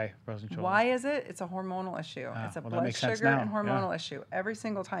 Oh, okay. Frozen shoulder. Why is it? It's a hormonal issue. It's a blood sugar and hormonal issue every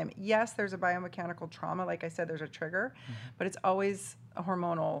single time. Yes, there's a biomechanical trauma. Like I said, there's a trigger, but it's always a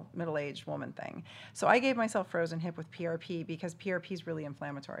hormonal middle-aged woman thing. So I gave myself frozen hip with PRP because PRP is really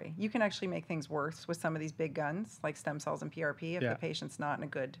inflammatory. You can actually make things worse with some of these big guns like stem cells and PRP if the patient's not in a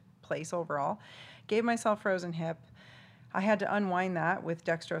good place overall. Gave myself frozen hip. I had to unwind that with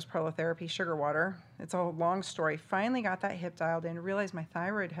dextrose prolotherapy, sugar water. It's a long story. Finally got that hip dialed in, realized my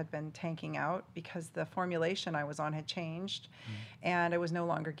thyroid had been tanking out because the formulation I was on had changed, and I was no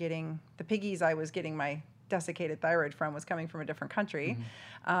longer getting the piggies I was getting my desiccated thyroid from was coming from a different country.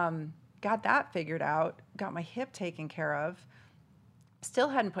 Got that figured out, got my hip taken care of. Still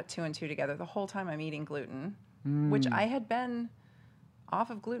hadn't put 2 and 2 together the whole time I'm eating gluten, which I had been off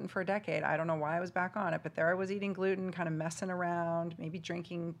of gluten for a decade. I don't know why I was back on it, but there I was eating gluten, kind of messing around, maybe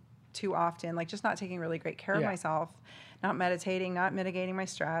drinking too often, like just not taking really great care of myself, not meditating, not mitigating my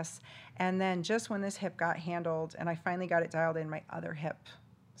stress. And then just when this hip got handled and I finally got it dialed in, my other hip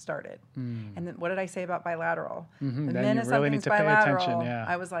started. And then what did I say about bilateral? The minute something's bilateral,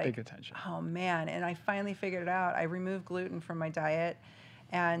 I was like, oh man. And I finally figured it out. I removed gluten from my diet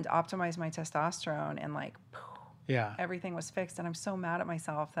and optimized my testosterone, and like, everything was fixed. And I'm so mad at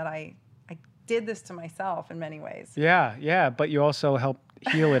myself that I did this to myself in many ways. Yeah. But you also helped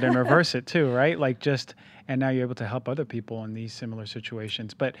heal it and reverse it too, right? Like and now you're able to help other people in these similar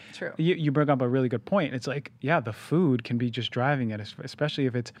situations. But you bring up a really good point. It's like, the food can be just driving it, especially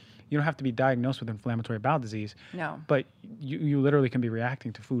if you don't have to be diagnosed with inflammatory bowel disease. No. But you literally can be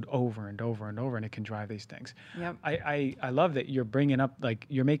reacting to food over and over and over, and it can drive these things. Yep. I love that you're bringing up, like,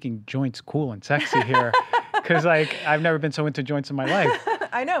 you're making joints cool and sexy here. Because, like, I've never been so into joints in my life.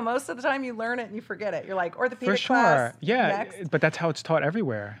 I know. Most of the time you learn it and you forget it. You're like, orthopedic For sure. class. Yeah. Next. But that's how it's taught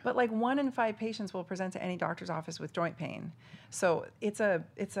everywhere. But like 1 in 5 patients will present to any doctor's office with joint pain. So it's a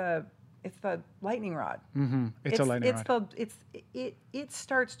It's the lightning rod. It's a lightning rod. It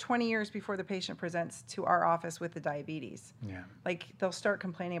starts 20 years before the patient presents to our office with the diabetes. Yeah. Like they'll start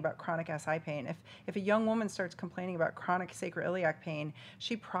complaining about chronic SI pain. If a young woman starts complaining about chronic sacroiliac pain,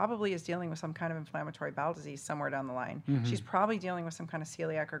 she probably is dealing with some kind of inflammatory bowel disease somewhere down the line. She's probably dealing with some kind of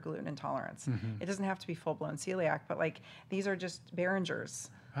celiac or gluten intolerance. It doesn't have to be full-blown celiac, but like these are just Behringers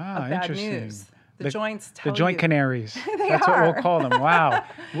of bad news. The joints tell the joint you. canaries. They That's are. what we'll call them. Wow.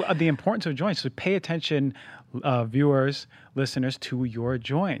 The importance of joints. So pay attention, viewers, listeners, to your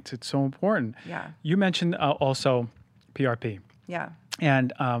joints. It's so important. Yeah. You mentioned also PRP. Yeah.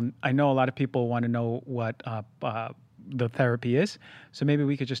 And I know a lot of people want to know what the therapy is. So maybe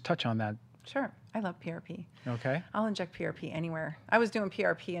we could just touch on that. Sure. I love PRP. Okay. I'll inject PRP anywhere. I was doing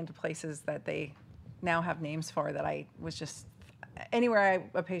PRP into places that they now have names for that I was just anywhere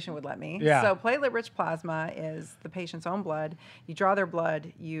a patient would let me. Yeah. So platelet-rich plasma is the patient's own blood. You draw their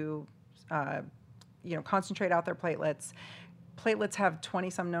blood. You concentrate out their platelets. Platelets have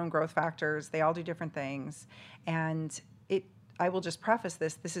 20-some known growth factors. They all do different things. And I will just preface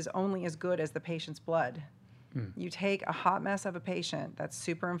this. This is only as good as the patient's blood. You take a hot mess of a patient that's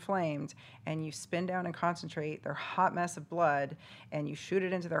super inflamed and you spin down and concentrate their hot mess of blood and you shoot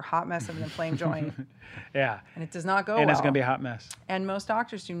it into their hot mess of an inflamed joint. Yeah. And it does not go And well. it's going to be a hot mess. And most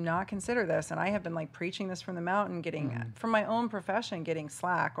doctors do not consider this. And I have been like preaching this from the mountain, from my own profession, getting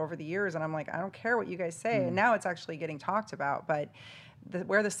slack over the years. And I'm like, I don't care what you guys say. And now it's actually getting talked about. But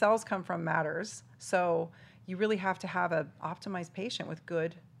where the cells come from matters. So you really have to have an optimized patient with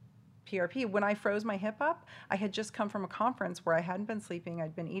good PRP. When I froze my hip up, I had just come from a conference where I hadn't been sleeping.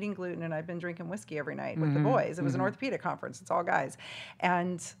 I'd been eating gluten and I'd been drinking whiskey every night with the boys. It was an orthopedic conference. It's all guys.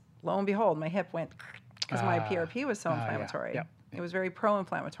 And lo and behold, my hip went because my PRP was so inflammatory. Yeah. It was very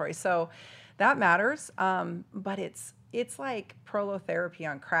pro-inflammatory. So that matters. But it's like prolotherapy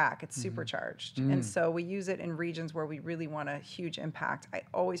on crack. It's supercharged. And so we use it in regions where we really want a huge impact. I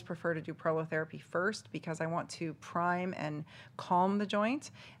always prefer to do prolotherapy first because I want to prime and calm the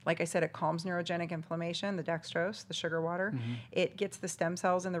joint. Like I said, it calms neurogenic inflammation, the dextrose, the sugar water. It gets the stem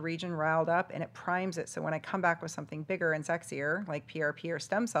cells in the region riled up and it primes it. So when I come back with something bigger and sexier, like PRP or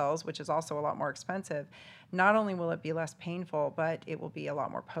stem cells, which is also a lot more expensive, not only will it be less painful, but it will be a lot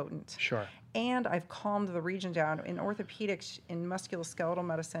more potent. Sure. And I've calmed the region down. In orthopedics, in musculoskeletal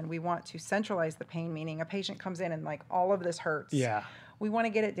medicine, we want to centralize the pain, meaning a patient comes in and like all of this hurts. Yeah. We want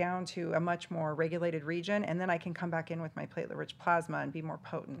to get it down to a much more regulated region, and then I can come back in with my platelet-rich plasma and be more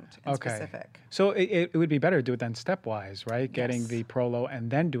potent and specific. So it would be better to do it then stepwise, right? Getting the Prolo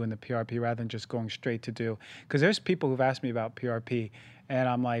and then doing the PRP rather than just going straight to do. Because there's people who've asked me about PRP, and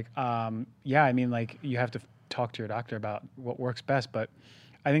I'm like, yeah, I mean, like you have to talk to your doctor about what works best, but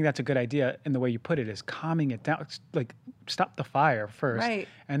I think that's a good idea. And the way you put it is calming it down, like stop the fire first, Right.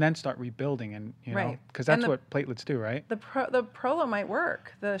 and then start rebuilding. And you know, Right. because that's And what platelets do, right? The Prolo might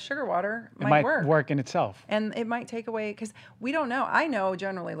work. The sugar water It might work in itself. And it might take away, because we don't know. I know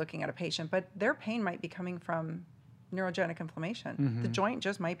generally looking at a patient, but their pain might be coming from neurogenic inflammation. The joint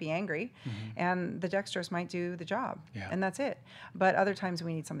just might be angry, and the dextrose might do the job, and that's it. But other times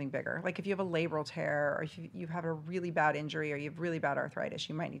we need something bigger. Like if you have a labral tear, or if you have a really bad injury, or you have really bad arthritis,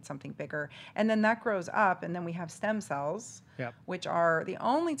 you might need something bigger. And then that grows up, and then we have stem cells, which are the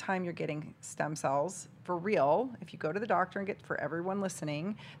only time you're getting stem cells for real. If you go to the doctor and get, for everyone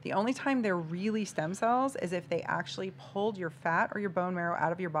listening, the only time they're really stem cells is if they actually pulled your fat or your bone marrow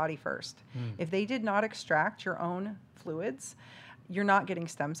out of your body first. If they did not extract your own fluids, you're not getting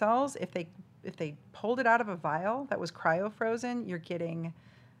stem cells. If they pulled it out of a vial that was cryo-frozen, you're getting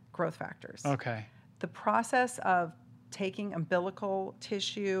growth factors. Okay. The process of taking umbilical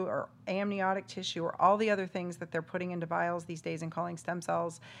tissue or amniotic tissue or all the other things that they're putting into vials these days and calling stem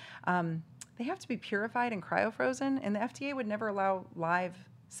cells, they have to be purified and cryo-frozen, and the FDA would never allow live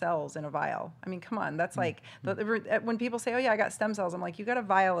cells in a vial. I mean, come on, that's like, when people say, oh yeah, I got stem cells, I'm like, you got a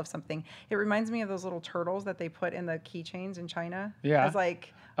vial of something. It reminds me of those little turtles that they put in the keychains in China. Yeah. As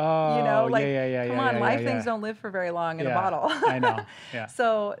like, Oh, you know, like, come on, live yeah. things don't live for very long in a bottle. I know, yeah.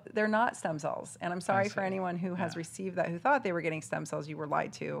 So they're not stem cells. And I'm sorry for see. anyone who has received that, who thought they were getting stem cells. You were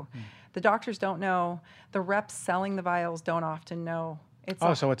lied to. The doctors don't know. The reps selling the vials don't often know.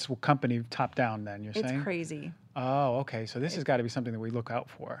 So it's company top down then, you're saying? It's crazy. Oh, okay. So this has got to be something that we look out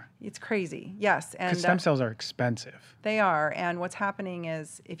for. It's crazy. Yes. And Because stem cells are expensive. They are. And what's happening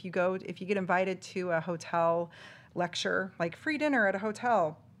is if you get invited to a hotel lecture, like free dinner at a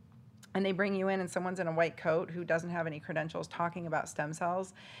hotel, and they bring you in and someone's in a white coat who doesn't have any credentials talking about stem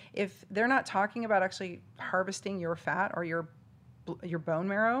cells, if they're not talking about actually harvesting your fat or your bone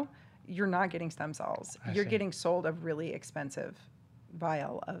marrow, you're not getting stem cells. You're getting sold a really expensive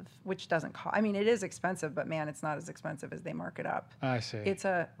vial of, which doesn't cost, I mean, it is expensive, but man, it's not as expensive as they mark it up. I see. It's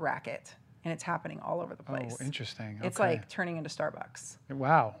a racket, and it's happening all over the place. Oh, interesting. It's Okay. like turning into Starbucks.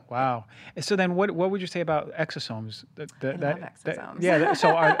 Wow, wow. So then, what would you say about exosomes? I love exosomes. Yeah.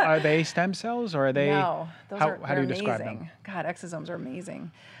 So are they stem cells, or are they? No, those how, are how do you they're describe amazing. them? God, exosomes are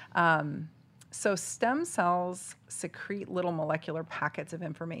amazing. So stem cells secrete little molecular packets of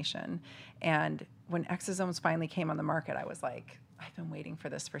information. And when exosomes finally came on the market, I was like, I've been waiting for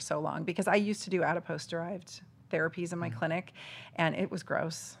this for so long, because I used to do adipose-derived therapies in my clinic, and it was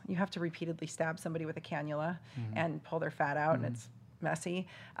gross. You have to repeatedly stab somebody with a cannula and pull their fat out, and it's messy.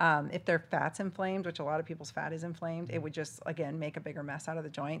 If their fat's inflamed, which a lot of people's fat is inflamed, it would just, again, make a bigger mess out of the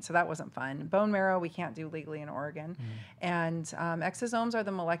joint. So that wasn't fun. Bone marrow, we can't do legally in Oregon. And exosomes are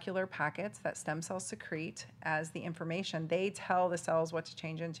the molecular packets that stem cells secrete as the information. They tell the cells what to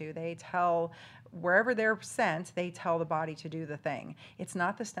change into. They tell, wherever they're sent, they tell the body to do the thing. It's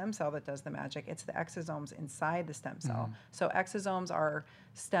not the stem cell that does the magic. It's the exosomes inside the stem cell. So exosomes are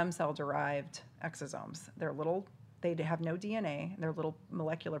stem cell derived exosomes. They're little, they have no DNA. They're little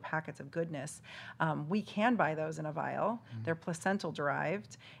molecular packets of goodness. We can buy those in a vial. They're placental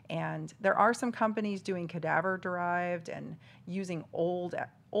derived. And there are some companies doing cadaver derived and using old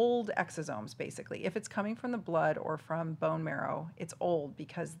exosomes, basically. If it's coming from the blood or from bone marrow, it's old,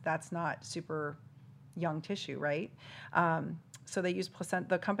 because that's not super young tissue, right? So they use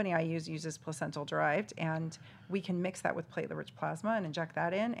the company I use uses placental derived, and we can mix that with platelet-rich plasma and inject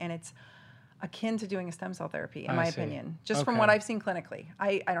that in, and it's akin to doing a stem cell therapy, in my opinion, just from what I've seen clinically.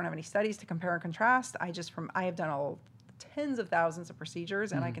 I don't have any studies to compare and contrast. I have done tens of thousands of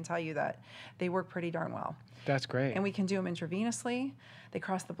procedures, and I can tell you that they work pretty darn well. That's great. And we can do them intravenously. They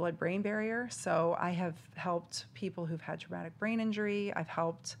cross the blood-brain barrier. So I have helped people who've had traumatic brain injury. I've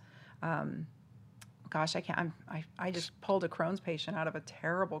helped, I just pulled a Crohn's patient out of a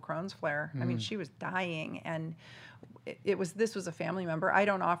terrible Crohn's flare. I mean, she was dying, and this was a family member. I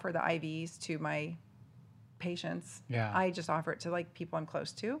don't offer the IVs to my patients. Yeah. I just offer it to like people I'm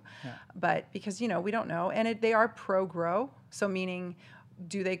close to. Yeah. But because, we don't know. And they are pro-grow. So meaning,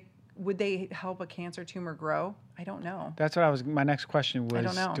 would they help a cancer tumor grow? I don't know. That's what my next question was, I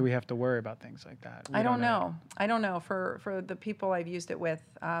don't know. do we have to worry about things like that? I don't know. I don't know. For the people I've used it with,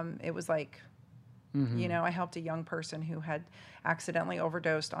 it was like, I helped a young person who had accidentally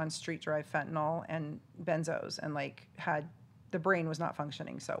overdosed on street-derived fentanyl and benzos, and the brain was not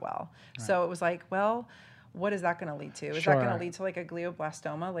functioning so well. Right. So it was like, well, what is that going to lead to? Is that going to lead to like a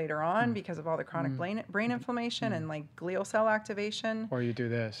glioblastoma later on because of all the chronic brain inflammation and like glial cell activation? Or you do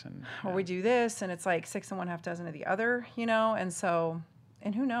this. Or we do this, and it's like 6 1/2 dozen of the other, And so,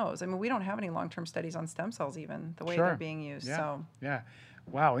 and who knows? I mean, we don't have any long-term studies on stem cells even, the way they're being used. Yeah. So. Yeah.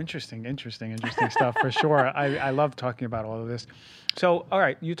 Wow, interesting stuff for sure. I love talking about all of this. So, all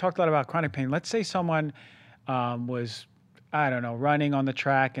right, you talked a lot about chronic pain. Let's say someone was, I don't know, running on the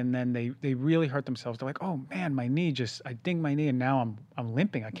track, and then they really hurt themselves. They're like, oh man, my knee I dinged my knee, and now I'm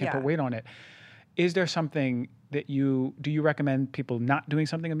limping. I can't put weight on it. Is there something that do you recommend people not doing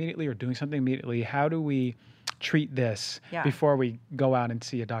something immediately or doing something immediately? How do we treat this before we go out and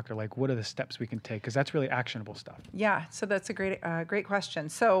see a doctor? Like, what are the steps we can take? Because that's really actionable stuff. Yeah, so that's a great question.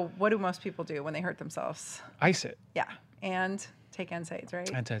 So what do most people do when they hurt themselves? Ice it. Yeah, and take NSAIDs, right?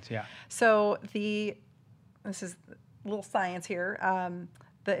 NSAIDs, yeah. So this is a little science here.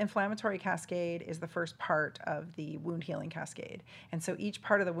 The inflammatory cascade is the first part of the wound healing cascade. And so each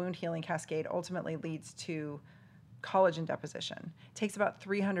part of the wound healing cascade ultimately leads to collagen deposition. It takes about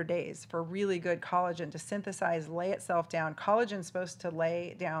 300 days for really good collagen to synthesize, lay itself down. Collagen is supposed to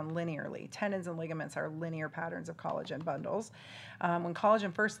lay down linearly. Tendons and ligaments are linear patterns of collagen bundles. When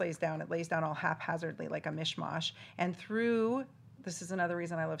collagen first lays down, it lays down all haphazardly like a mishmash. And this is another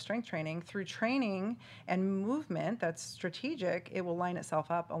reason I love strength training. Through training and movement that's strategic, it will line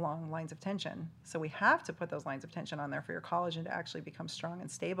itself up along lines of tension. So we have to put those lines of tension on there for your collagen to actually become strong and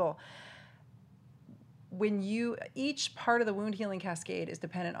stable. Each part of the wound healing cascade is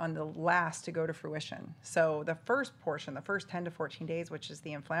dependent on the last to go to fruition. So the first portion, the first 10 to 14 days, which is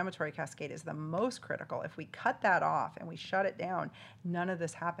the inflammatory cascade, is the most critical. If we cut that off and we shut it down, none of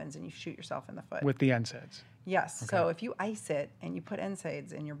this happens and you shoot yourself in the foot. With the NSAIDs? Yes. Okay. So if you ice it and you put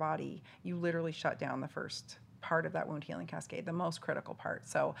NSAIDs in your body, you literally shut down the first part of that wound healing cascade, the most critical part.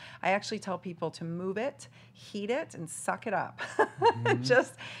 So I actually tell people to move it, heat it, and suck it up.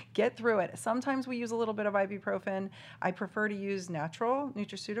 Just get through it. Sometimes we use a little bit of ibuprofen. I prefer to use natural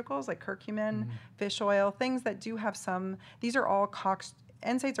nutraceuticals like curcumin, fish oil, things that do have these are all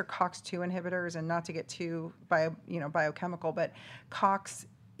NSAIDs are COX-2 inhibitors, and not to get too biochemical, but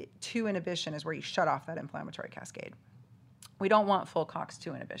COX-2 inhibition is where you shut off that inflammatory cascade. We don't want full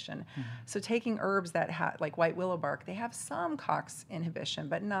COX-2 inhibition. So taking herbs that like white willow bark, they have some COX inhibition,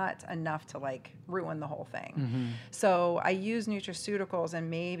 but not enough to like ruin the whole thing. So I use nutraceuticals and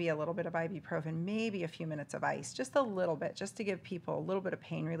maybe a little bit of ibuprofen, maybe a few minutes of ice, just a little bit, just to give people a little bit of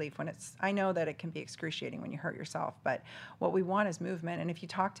pain relief when I know that it can be excruciating when you hurt yourself, but what we want is movement. And if you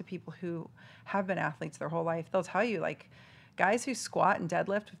talk to people who have been athletes their whole life, they'll tell you, like, guys who squat and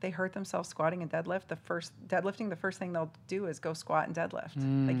deadlift, if they hurt themselves squatting and the first thing they'll do is go squat and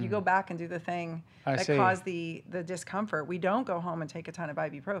deadlift. Like, you go back and do the thing that caused the discomfort. We don't go home and take a ton of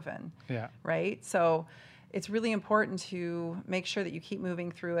ibuprofen. Yeah. Right? So it's really important to make sure that you keep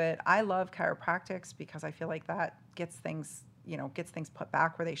moving through it. I love chiropractics because I feel like that gets things put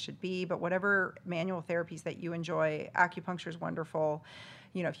back where they should be. But whatever manual therapies that you enjoy, acupuncture is wonderful.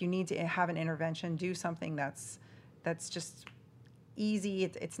 If you need to have an intervention, do something that's just easy.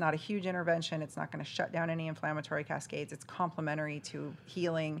 It's not a huge intervention. It's not going to shut down any inflammatory cascades. It's complementary to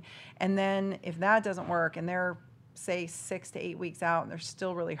healing. And then if that doesn't work and they're, say, 6 to 8 weeks out and they're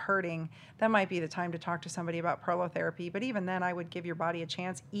still really hurting, that might be the time to talk to somebody about prolotherapy. But even then, I would give your body a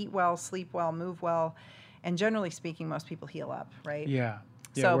chance. Eat well, sleep well, move well. And generally speaking, most people heal up, right? Yeah.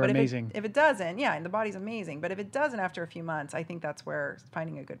 Yeah, So, we're but amazing. if it doesn't, and the body's amazing. But if it doesn't after a few months, I think that's where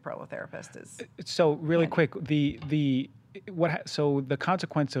finding a good prolotherapist is. So really handy. quick, so the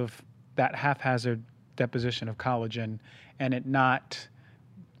consequence of that haphazard deposition of collagen and it not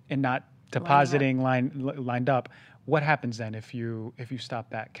depositing lined up, what happens then if you stop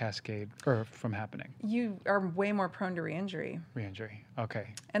that cascade or from happening? You are way more prone to re-injury. Re-injury.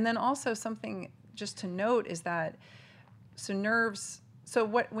 Okay. And then also something just to note is that nerves. So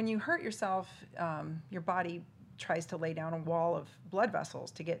when you hurt yourself, your body tries to lay down a wall of blood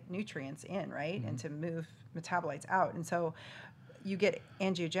vessels to get nutrients in, right, and to move metabolites out. And so you get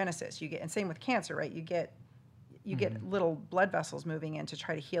angiogenesis. And same with cancer, right? You get little blood vessels moving in to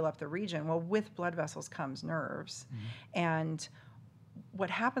try to heal up the region. Well, with blood vessels comes nerves, and what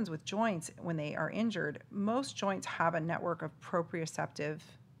happens with joints when they are injured? Most joints have a network of proprioceptive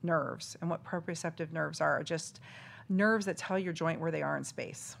nerves, and what proprioceptive nerves are just nerves that tell your joint where they are in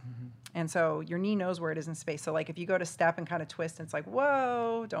space. And so your knee knows where it is in space. So like if you go to step and kind of twist and it's like,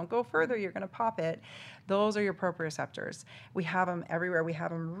 whoa, don't go further, you're going to pop it. Those are your proprioceptors. We have them everywhere. We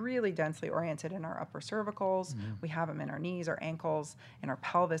have them really densely oriented in our upper cervicals. We have them in our knees, our ankles, in our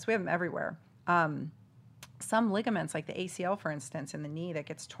pelvis. We have them everywhere. Some ligaments, like the ACL, for instance, in the knee that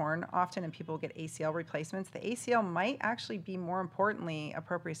gets torn often, and people get ACL replacements, the ACL might actually be, more importantly, a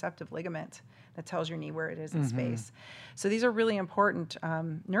proprioceptive ligament that tells your knee where it is in space. So these are really important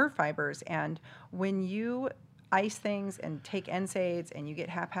nerve fibers, and when you ice things and take NSAIDs and you get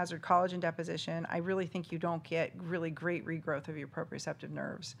haphazard collagen deposition, I really think you don't get really great regrowth of your proprioceptive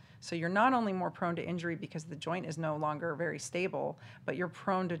nerves. So you're not only more prone to injury because the joint is no longer very stable, but you're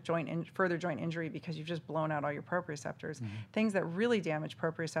prone to further joint injury because you've just blown out all your proprioceptors. Things that really damage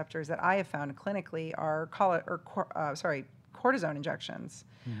proprioceptors that I have found clinically are cortisone injections.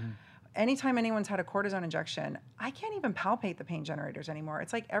 Anytime anyone's had a cortisone injection, I can't even palpate the pain generators anymore.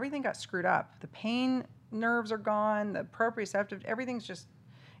 It's like everything got screwed up. The pain nerves are gone, the proprioceptive,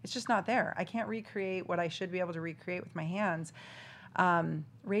 it's just not there. I can't recreate what I should be able to recreate with my hands.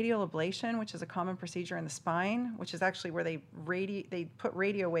 Radial ablation, which is a common procedure in the spine, which is actually where they put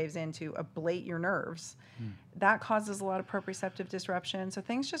radio waves in to ablate your nerves. That causes a lot of proprioceptive disruption. So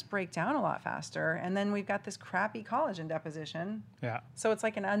things just break down a lot faster. And then we've got this crappy collagen deposition. Yeah. So it's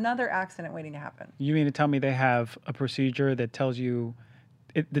like another accident waiting to happen. You mean to tell me they have a procedure that tells you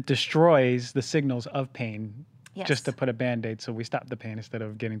that destroys the signals of pain? Yes. Just to put a Band-Aid so we stop the pain instead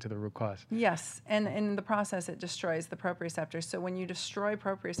of getting to the root cause. Yes, and in the process, it destroys the proprioceptors. So when you destroy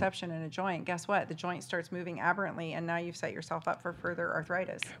proprioception in a joint, guess what? The joint starts moving aberrantly, and now you've set yourself up for further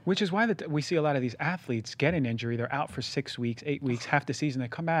arthritis. Which is why we see a lot of these athletes get an injury. They're out for 6 weeks, 8 weeks, half the season. They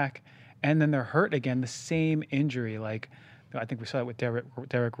come back, and then they're hurt again, the same injury. Like, I think we saw it with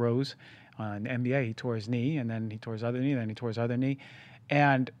Derrick Rose on the NBA. He tore his knee, and then he tore his other knee, then he tore his other knee.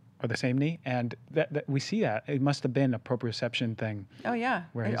 Or the same knee, and that we see that. It must have been a proprioception thing. Oh yeah,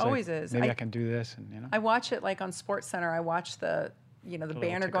 it always is. Maybe I can do this, and I watch it like on Sports Center. I watch the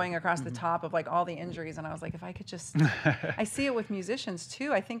banner going across the top of like all the injuries, and I was like, if I could just. I see it with musicians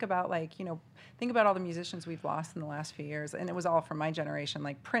too. I think about all the musicians we've lost in the last few years, and it was all from my generation.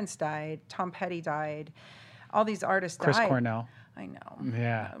 Like Prince died, Tom Petty died, all these artists died. Chris Cornell. I know.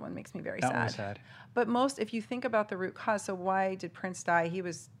 Yeah. That one makes me very sad. sad. That was sad. But if you think about the root cause, so why did Prince die? He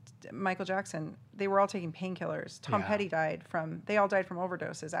was Michael Jackson, they were all taking painkillers. Tom Yeah. Petty they all died from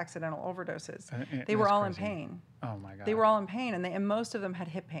overdoses, accidental overdoses. They That's were all in crazy. pain. Oh my God. They were all in pain, and most of them had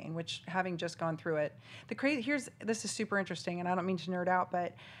hip pain, which, having just gone through it, this is super interesting, and I don't mean to nerd out,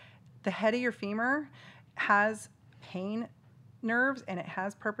 but the head of your femur has pain nerves and it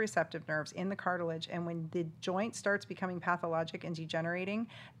has proprioceptive nerves in the cartilage, and when the joint starts becoming pathologic and degenerating,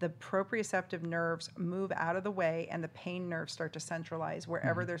 the proprioceptive nerves move out of the way and the pain nerves start to centralize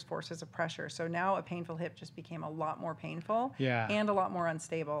wherever there's forces of pressure. So now a painful hip just became a lot more painful and a lot more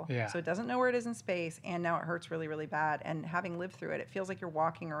unstable. So it doesn't know where it is in space, and now it hurts really, really bad. And having lived through it, it feels like you're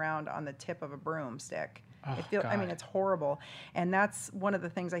walking around on the tip of a broomstick. I mean, it's horrible. And that's one of the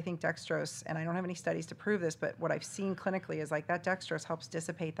things I think dextrose, and I don't have any studies to prove this, but what I've seen clinically is like that dextrose helps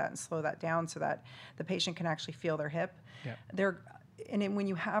dissipate that and slow that down so that the patient can actually feel their hip. And then when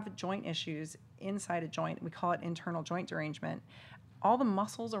you have joint issues inside a joint, we call it internal joint derangement, all the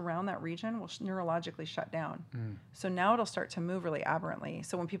muscles around that region will neurologically shut down. So now it'll start to move really aberrantly.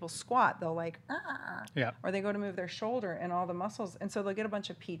 So when people squat, they'll like, or they go to move their shoulder and all the muscles. And so they'll get a bunch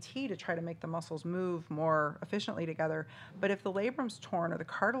of PT to try to make the muscles move more efficiently together. But if the labrum's torn or the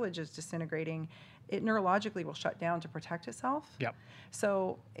cartilage is disintegrating, it neurologically will shut down to protect itself.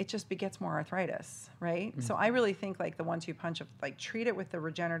 So it just begets more arthritis, right? So I really think like the 1-2 punch of like treat it with the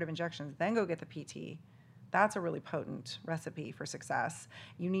regenerative injections, then go get the PT. That's a really potent recipe for success.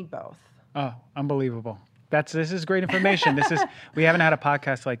 You need both. Oh, unbelievable. This is great information. We haven't had a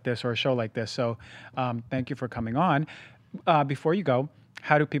podcast like this or a show like this. So thank you for coming on. Before you go,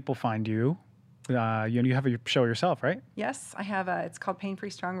 how do people find you? You have a show yourself, right? Yes, I have. It's called Pain Free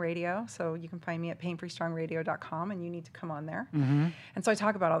Strong Radio. So you can find me at painfreestrongradio.com, and you need to come on there. And so I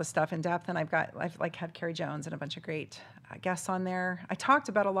talk about all this stuff in depth, and I've had Carrie Jones and a bunch of great guests on there. I talked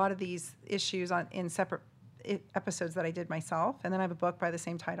about a lot of these issues in separate episodes that I did myself. And then I have a book by the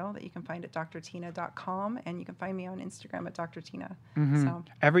same title that you can find at drtina.com, and you can find me on Instagram at drtina.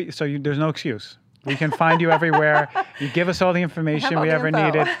 There's no excuse. We can find you everywhere. You give us all the information we ever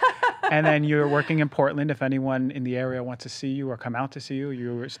needed. And then you're working in Portland. If anyone in the area wants to see you or come out to see you,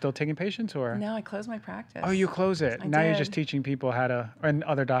 you're still taking patients, or? No, I closed my practice. Oh, you close it. Now you're just teaching people and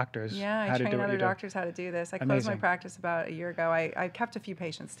other doctors how to do other doctors how to do this. I closed my practice about a year ago. I kept a few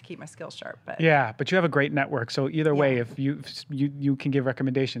patients to keep my skills sharp. But you have a great network. So either way, if you can give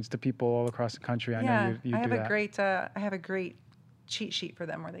recommendations to people all across the country, I know you do that. I have a great cheat sheet for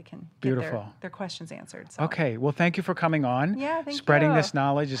them where they can get their questions answered. So. Okay. Well, thank you for coming on. Yeah, thank you. Spreading this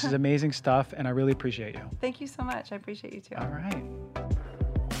knowledge. This is amazing stuff, and I really appreciate you. Thank you so much. I appreciate you too. All right.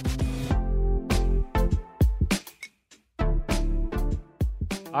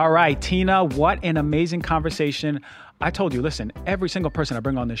 All right, Tina, what an amazing conversation. I told you, listen, every single person I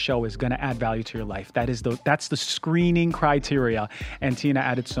bring on this show is going to add value to your life. That's the screening criteria. And Tina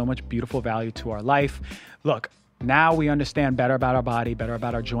added so much beautiful value to our life. Look, now we understand better about our body, better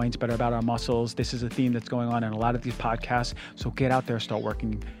about our joints, better about our muscles. This is a theme that's going on in a lot of these podcasts. So get out there, start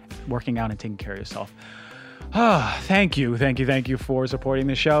working out and taking care of yourself. Thank you for supporting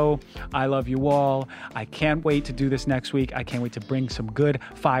the show. I love you all. I can't wait to do this next week. I can't wait to bring some good,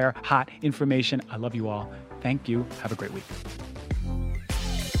 fire, hot information. I love you all. Thank you. Have a great week.